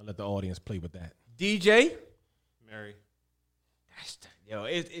 I'll let the audience play with that. DJ? Mary.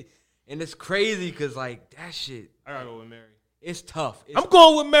 And it's crazy because, like, that shit. I gotta go with Mary. It's tough. I'm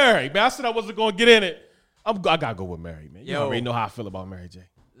going with Mary, man. I said I wasn't going to get in it. I gotta go with Mary, man. You Yo. already know how I feel about Mary J.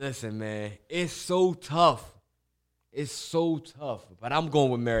 Listen, man, it's so tough. It's so tough. But I'm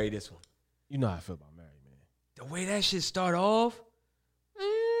going with Mary this one. You know how I feel about Mary, man. The way that shit start off.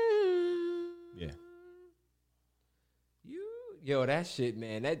 Yeah. Yo, that shit,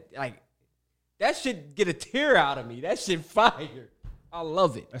 man. That shit get a tear out of me. That shit fire. I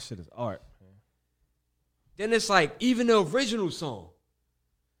love it. That shit is art, man. Then it's like, even the original song.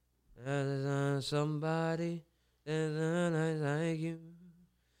 Somebody like you.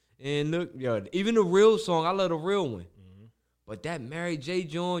 And look, yo, even the real song, I love the real one. Mm-hmm. But that Mary J.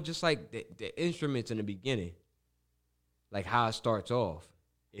 joint, just like the instruments in the beginning, like how it starts off,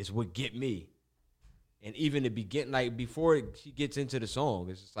 is what get me. And even the beginning, like before she gets into the song,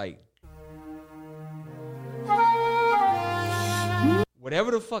 it's just like,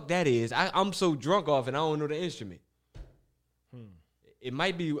 whatever the fuck that is, I'm so drunk off and I don't know the instrument. It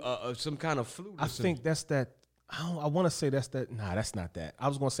might be some kind of flute. I think that's that. I want to say that's that. Nah, that's not that. I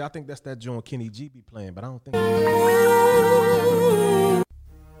was going to say, I think that's that joint Kenny G be playing, but I don't think. I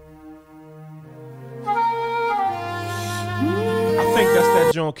think that's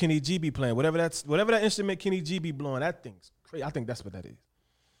that joint Kenny G be playing. Whatever that instrument Kenny G be blowing, that thing's crazy. I think that's what that is.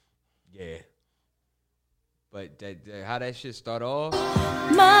 Yeah. But how that shit start off?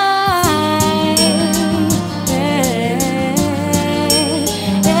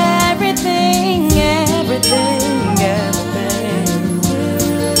 Everything.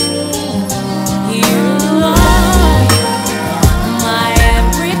 You are my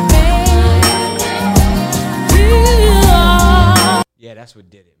everything. You are. Yeah, that's what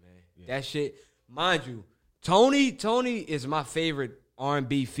did it, man. Yeah. That shit, mind you, Tony is my favorite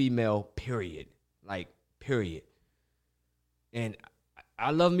R&B female, period. Like, period. And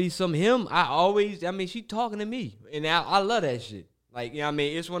I love me some him. She talking to me. And I love that shit. Like, you know what I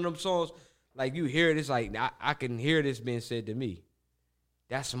mean? It's one of them songs, like, you hear it, it's like, I can hear this being said to me.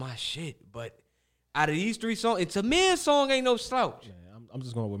 That's my shit. But out of these 3 songs, it's a man's song ain't no slouch. Yeah, I'm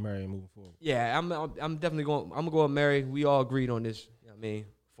just going with Mary and moving forward. Yeah, I'm definitely going, I'm going to go with Mary. We all agreed on this, you know what I mean,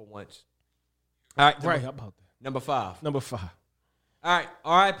 for once. All right. Right, how about that? Number 5. Number 5. All right,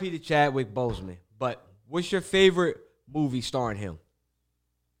 R.I.P. to Chadwick Boseman. But what's your favorite movie starring him?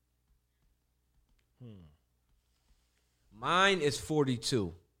 Mine is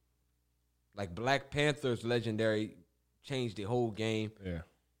 42. Like Black Panther's legendary, changed the whole game. Yeah.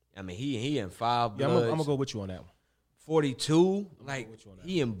 I mean, he in Five Yeah, Bloods. I'm gonna go with you on that one. 42, like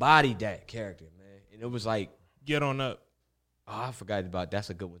he embodied that character, man. And it was like, Get On Up. Oh, I forgot about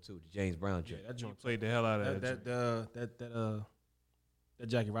that's a good one too. The James Brown joint. Yeah, that joint played the hell out of that. That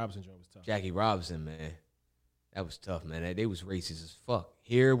Jackie Robinson joint was tough. Jackie Robinson, man, that was tough, man. They was racist as fuck.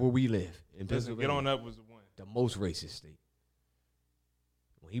 Here where we live in Pennsylvania, Get On Up was the one. The most racist state.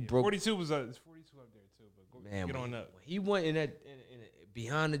 When he broke 42 was 42 up there too. But man, Get On Up. When he went in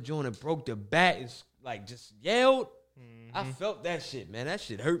behind the joint and broke the bat and like just yelled. Mm-hmm. I felt that shit, man. That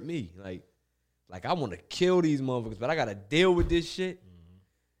shit hurt me. Like I want to kill these motherfuckers, but I gotta deal with this shit.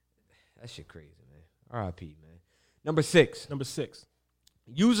 Mm-hmm. That shit crazy, man. R.I.P. man. Number 6.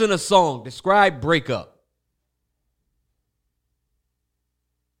 Using a song, describe breakup.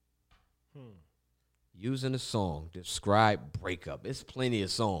 Using a song, describe breakup. It's plenty of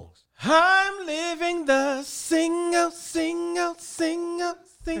songs. I'm living the single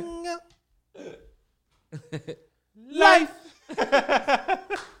life.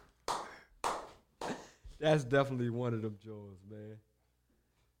 That's definitely one of them joints, man.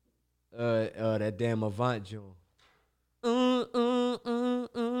 That damn Avant joint.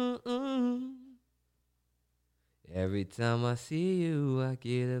 Every time I see you, I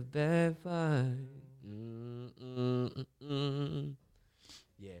get a bad vibe.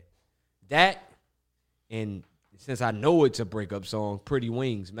 Yeah, that, and since I know it's a breakup song, Pretty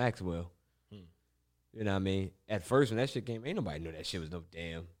Wings, Maxwell. You know what I mean? At first, when that shit came, ain't nobody knew that shit was no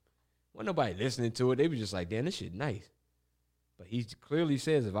damn. Wasn't nobody listening to it. They was just like, damn, this shit nice. But he clearly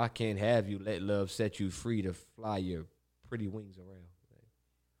says, if I can't have you, let love set you free to fly your pretty wings around.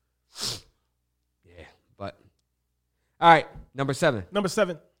 Yeah, but All right, number 7. Number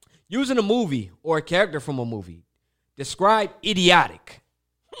 7. Using a movie or a character from a movie. Describe idiotic.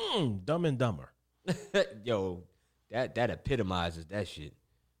 Dumb and Dumber. Yo, that epitomizes that shit.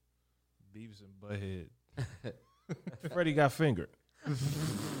 Beavis and Butthead. Freddie got fingered.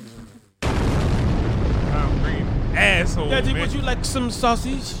 I'm bringing asshole, Daddy, man. would you like some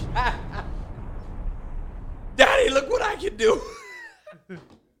sausage? Daddy, look what I can do.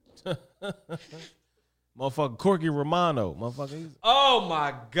 Motherfucker Corky Romano. Motherfucker. Oh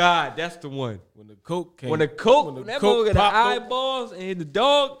my God, that's the one. When the coke came. When that Coke popped the open. eyeballs and hit the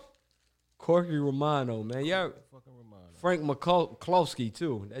dog. Corky Romano, man. Y'all, Fucking Romano. Frank McCloskey,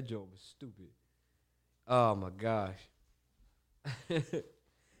 too. That joke was stupid. Oh, my gosh.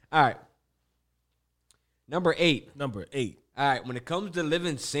 All right. Number 8. Number 8. All right. When it comes to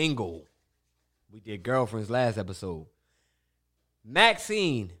living single, we did girlfriends last episode.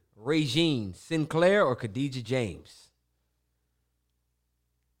 Maxine, Regine, Sinclair, or Khadijah James?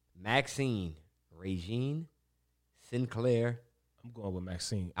 Maxine, Regine, Sinclair. I'm going with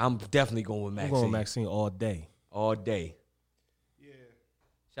Maxine. I'm definitely going with Maxine. I'm going with Maxine all day. All day. Yeah.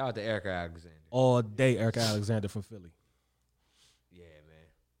 Shout out to Erica Alexander. All day, Erica Alexander from Philly. Yeah, man.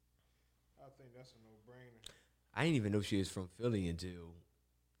 I think that's a no-brainer. I didn't even know she was from Philly until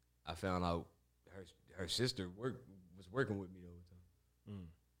I found out her sister was working with me the whole time.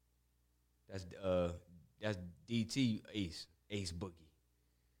 That's DT Ace Boogie.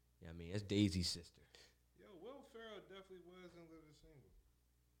 Yeah, I mean that's Daisy's sister. Yo, Will Ferrell definitely was in Living Single.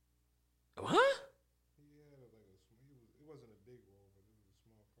 Huh? He had it wasn't a big role, but it was a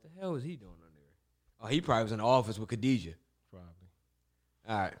small part. What the hell was he doing on there? Oh, he probably was in the office with Khadijah. Probably.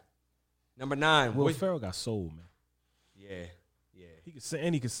 All right. Number 9. Will Ferrell got soul, man. Yeah. He could sing,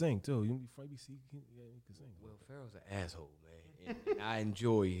 and he could sing too. He could sing. Will Ferrell's an asshole, man. And I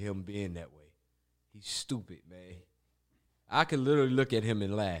enjoy him being that way. He's stupid, man. I can literally look at him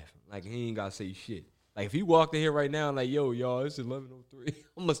and laugh. Like, he ain't got to say shit. Like, if he walked in here right now and like, yo, y'all, it's 11:03,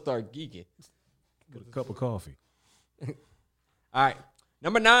 I'm going to start geeking. With a cup of coffee. All right.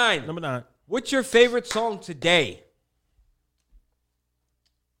 Number 9. Number 9. What's your favorite song today?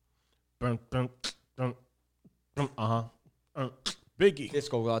 Biggie. This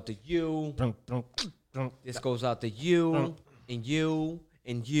goes out to you. This goes out to you and you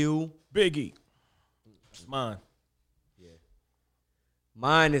and you. Biggie. It's mine. Yeah.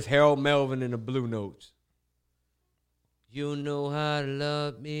 Mine is Harold Melvin and the Blue Notes. You know how to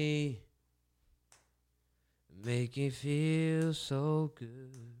love me. Make it feel so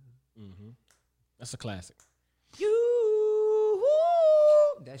good. Mm-hmm. That's a classic.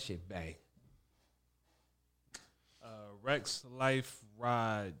 That shit bang. Rex Life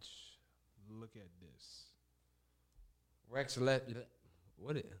Raj. Look at this. Rex what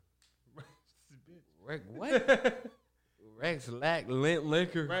it? Rex what? Rex Lack Lint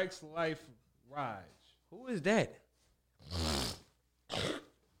Liquor. Rex Life Raj. Who is that? I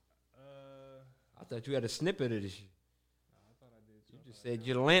thought you had a snippet of this shit. I thought I did too. You just said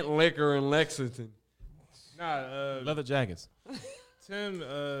your Lint Liquor in Lexington. Nah, leather jackets. Tim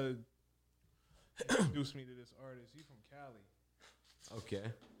introduced me to this artist. He's from Cali. Okay.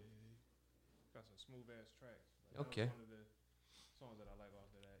 Got some smooth ass tracks. Okay. One of the songs that I like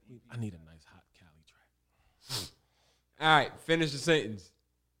off of that EP. I need a nice hot Cali track. All right, finish the sentence.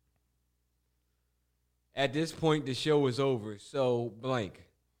 At this point, the show is over. So blank.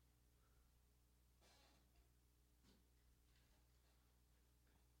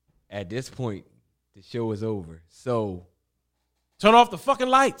 At this point, the show is over. So turn off the fucking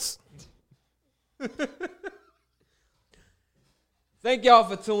lights. Thank y'all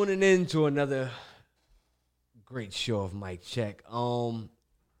for tuning in to another great show of Mic Check.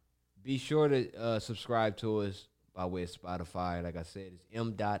 Be sure to subscribe to us by way of Spotify. Like I said, it's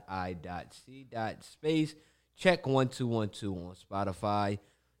m.i.c.space check 1212 on Spotify.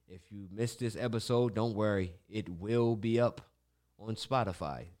 If you missed this episode, don't worry. It will be up on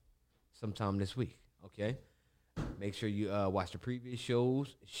Spotify sometime this week. Okay? Make sure you watch the previous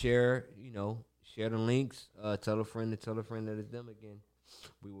shows. Share the links. Tell a friend that it's them again.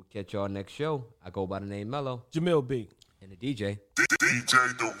 We will catch y'all next show. I go by the name Mello. Jamil B. And the DJ.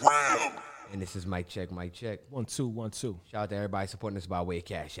 DJ The Ram. And this is Mic Check, Mic Check. 1 2 1 2. Shout out to everybody supporting us by way of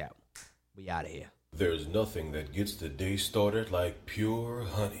Cash App. We out of here. There's nothing that gets the day started like pure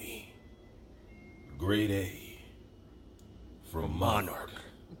honey. Grade A. From Monarch.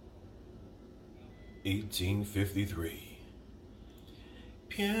 1853.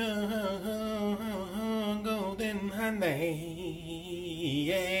 Pure golden honey,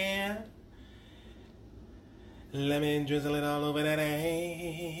 yeah. Let me drizzle it all over that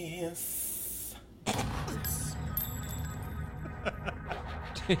ass.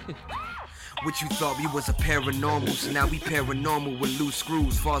 What you thought we was a paranormal, so now we paranormal with loose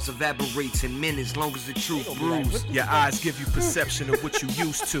screws. False evaporates in minutes, long as the truth brews. Your eyes give you perception of what you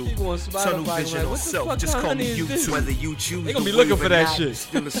used to. Tunnel vision on self, just call me YouTube. Whether you choose They gonna to be looking believe for or that not, shit. it's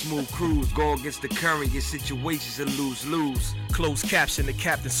still a smooth cruise. Go against the current, your situation's a lose-lose. Closed caption, the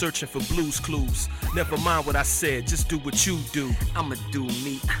captain searching for blues clues. Never mind what I said, just do what you do. I'ma do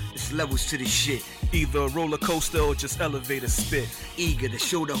me, it's levels to the shit. Either a roller coaster or just elevator spit. Eager to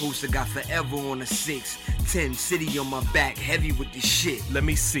show the host I got forever on a 6'10", city on my back, heavy with the shit. Let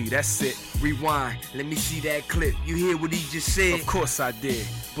me see, that's it. Rewind, let me see that clip. You hear what he just said? Of course I did,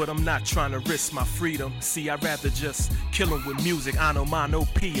 but I'm not trying to risk my freedom. See, I'd rather just kill him with music, I know mine, no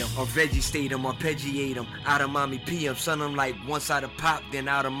PM. Or vegetate him, arpeggiate him, out of mommy PM. Son, I'm like one side of pop, then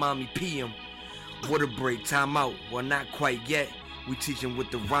out of mommy PM. Water break, time out, well not quite yet. We teach him what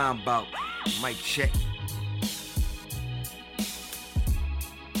the rhyme bout. Mic check.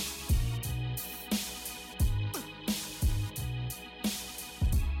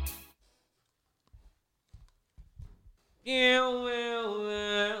 Yeah,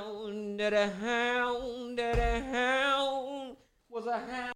 well,